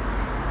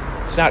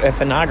 It's not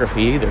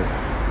ethnography either.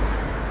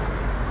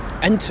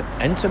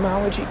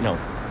 Entomology? No.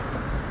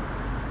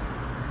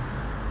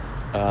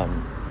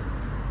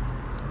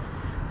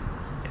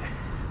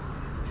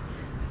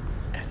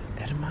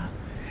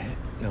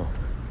 No.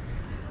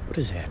 What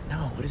is that?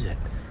 No, what is it?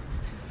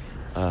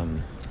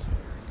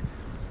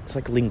 It's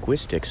like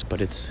linguistics,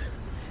 but it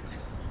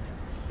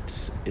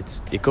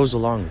goes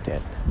along with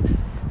that.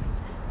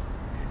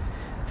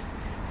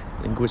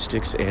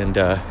 Linguistics and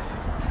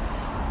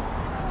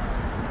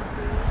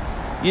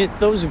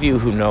those of you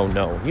who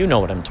know, you know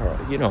what I'm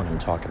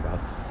talking about.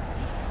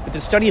 But the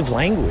study of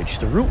language,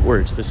 the root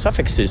words, the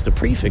suffixes, the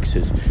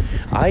prefixes,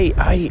 I'm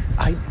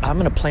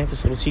going to plant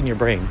this little seed in your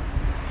brain.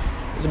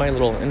 This is my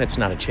little, and it's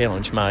not a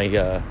challenge.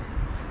 This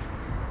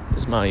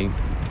is my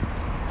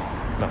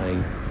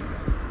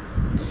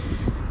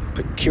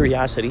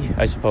curiosity,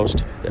 I suppose,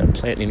 that I'm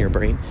planting in your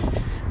brain.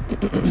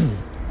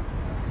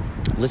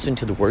 Listen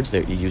to the words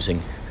that you're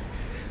using.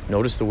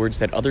 Notice the words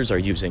that others are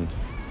using.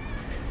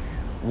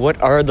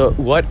 What are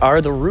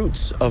the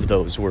roots of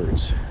those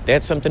words?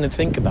 That's something to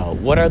think about.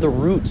 What are the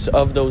roots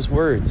of those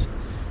words?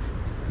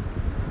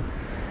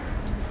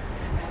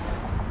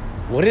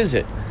 What is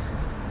it?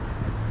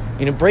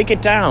 Break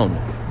it down.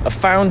 A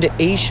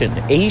foundation.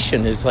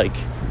 Ation is like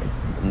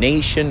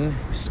nation,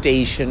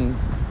 station,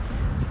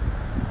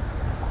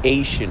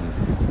 Ation,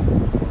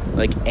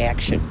 like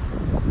action.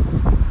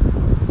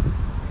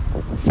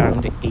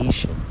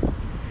 Foundation.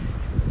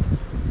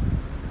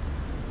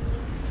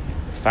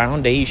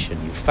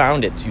 Foundation. You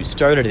found it. You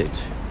started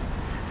it.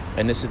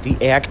 And this is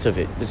the act of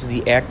it. This is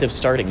the act of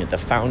starting it. The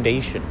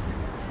foundation.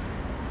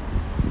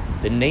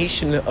 The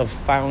nation of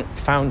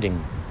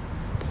founding.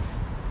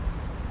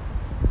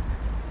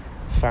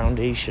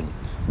 Foundation.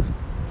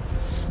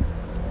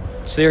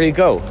 So there you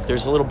go.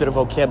 There's a little bit of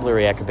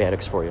vocabulary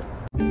acrobatics for you.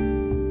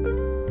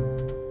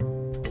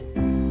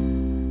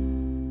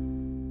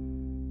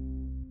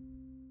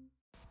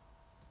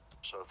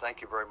 So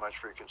thank you very much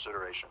for your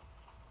consideration.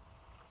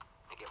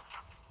 Thank you.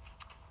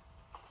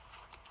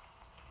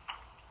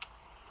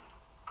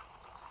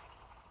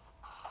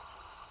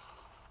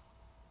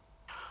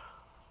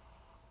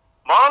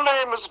 My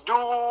name is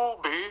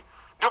Doobie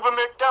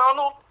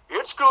McDonald.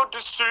 It's good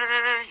to see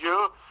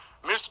you,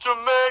 Mr.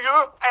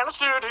 Mayor and the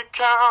City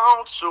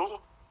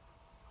Council.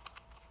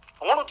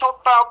 I want to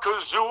talk about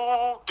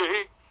Kazoo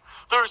Day,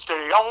 Thursday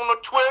on the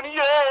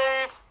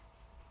 28th.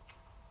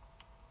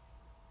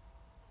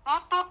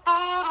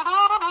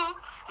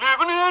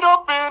 Living it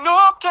up in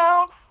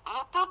Uptown.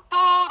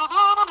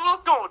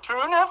 Gonna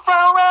turn that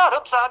frown right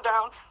upside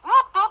down.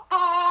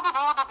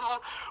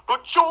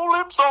 Put your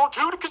lips on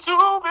to the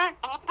kazoo, babe.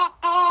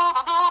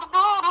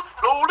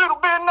 Blow a little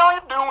bit, now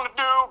you're doing the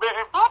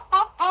doobie.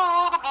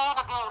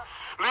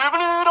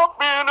 Living it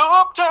up in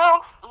Uptown.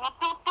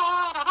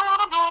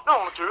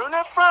 Gonna turn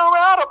that frown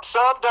right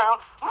upside down.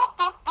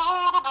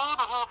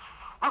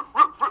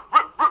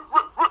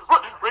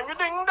 Ring a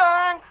ding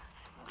dang.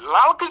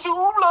 Loud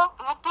kazoo blah.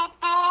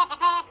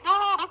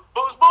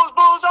 Buzz, buzz,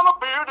 buzz, I'm a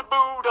bearded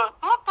Buddha.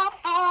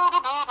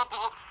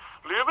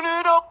 Living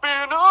it up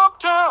in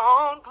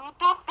Uptown.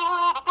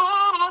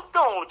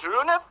 Gonna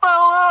turn that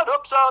frown right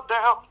upside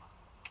down.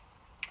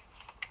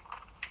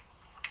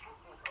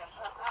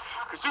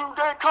 Kazoo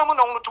Day coming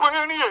on the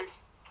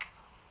 28th.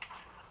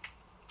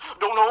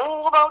 Don't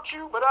know about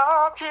you, but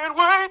I can't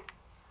wait.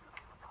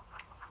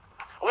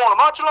 I wanna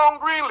march along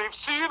Greenleaf,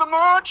 see the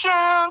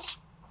merchants.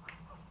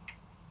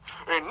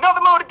 Ain't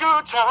nothing but a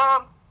good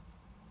time.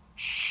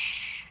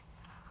 Shh,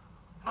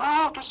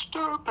 no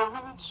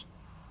disturbance.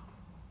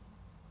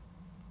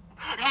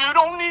 You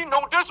don't need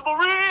no decibel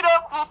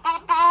reader.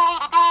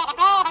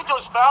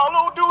 Just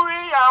follow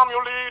Dewey, I'm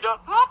your leader.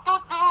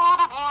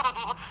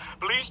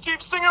 Police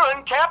Chief Singer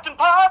and Captain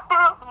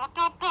Piper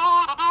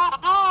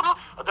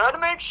are there to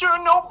make sure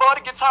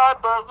nobody gets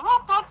hyper.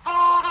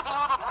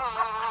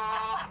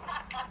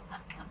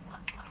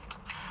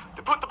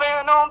 They put the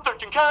band on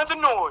 13 kinds of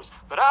noise,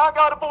 but I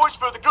got a voice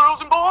for the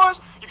girls and boys.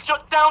 You can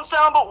shut down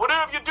sound, but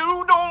whatever you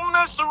do, don't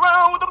mess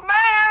around with a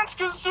man's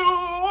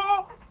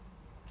kazoo.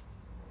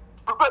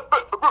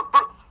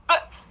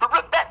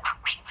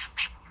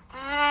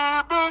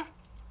 Baby,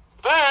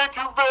 thank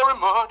you very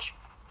much.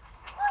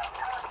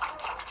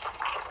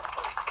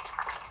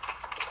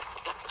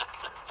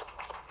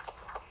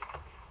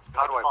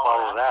 How do I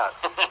follow that?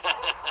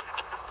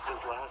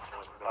 His last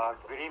one.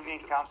 Good evening,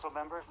 council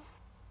members.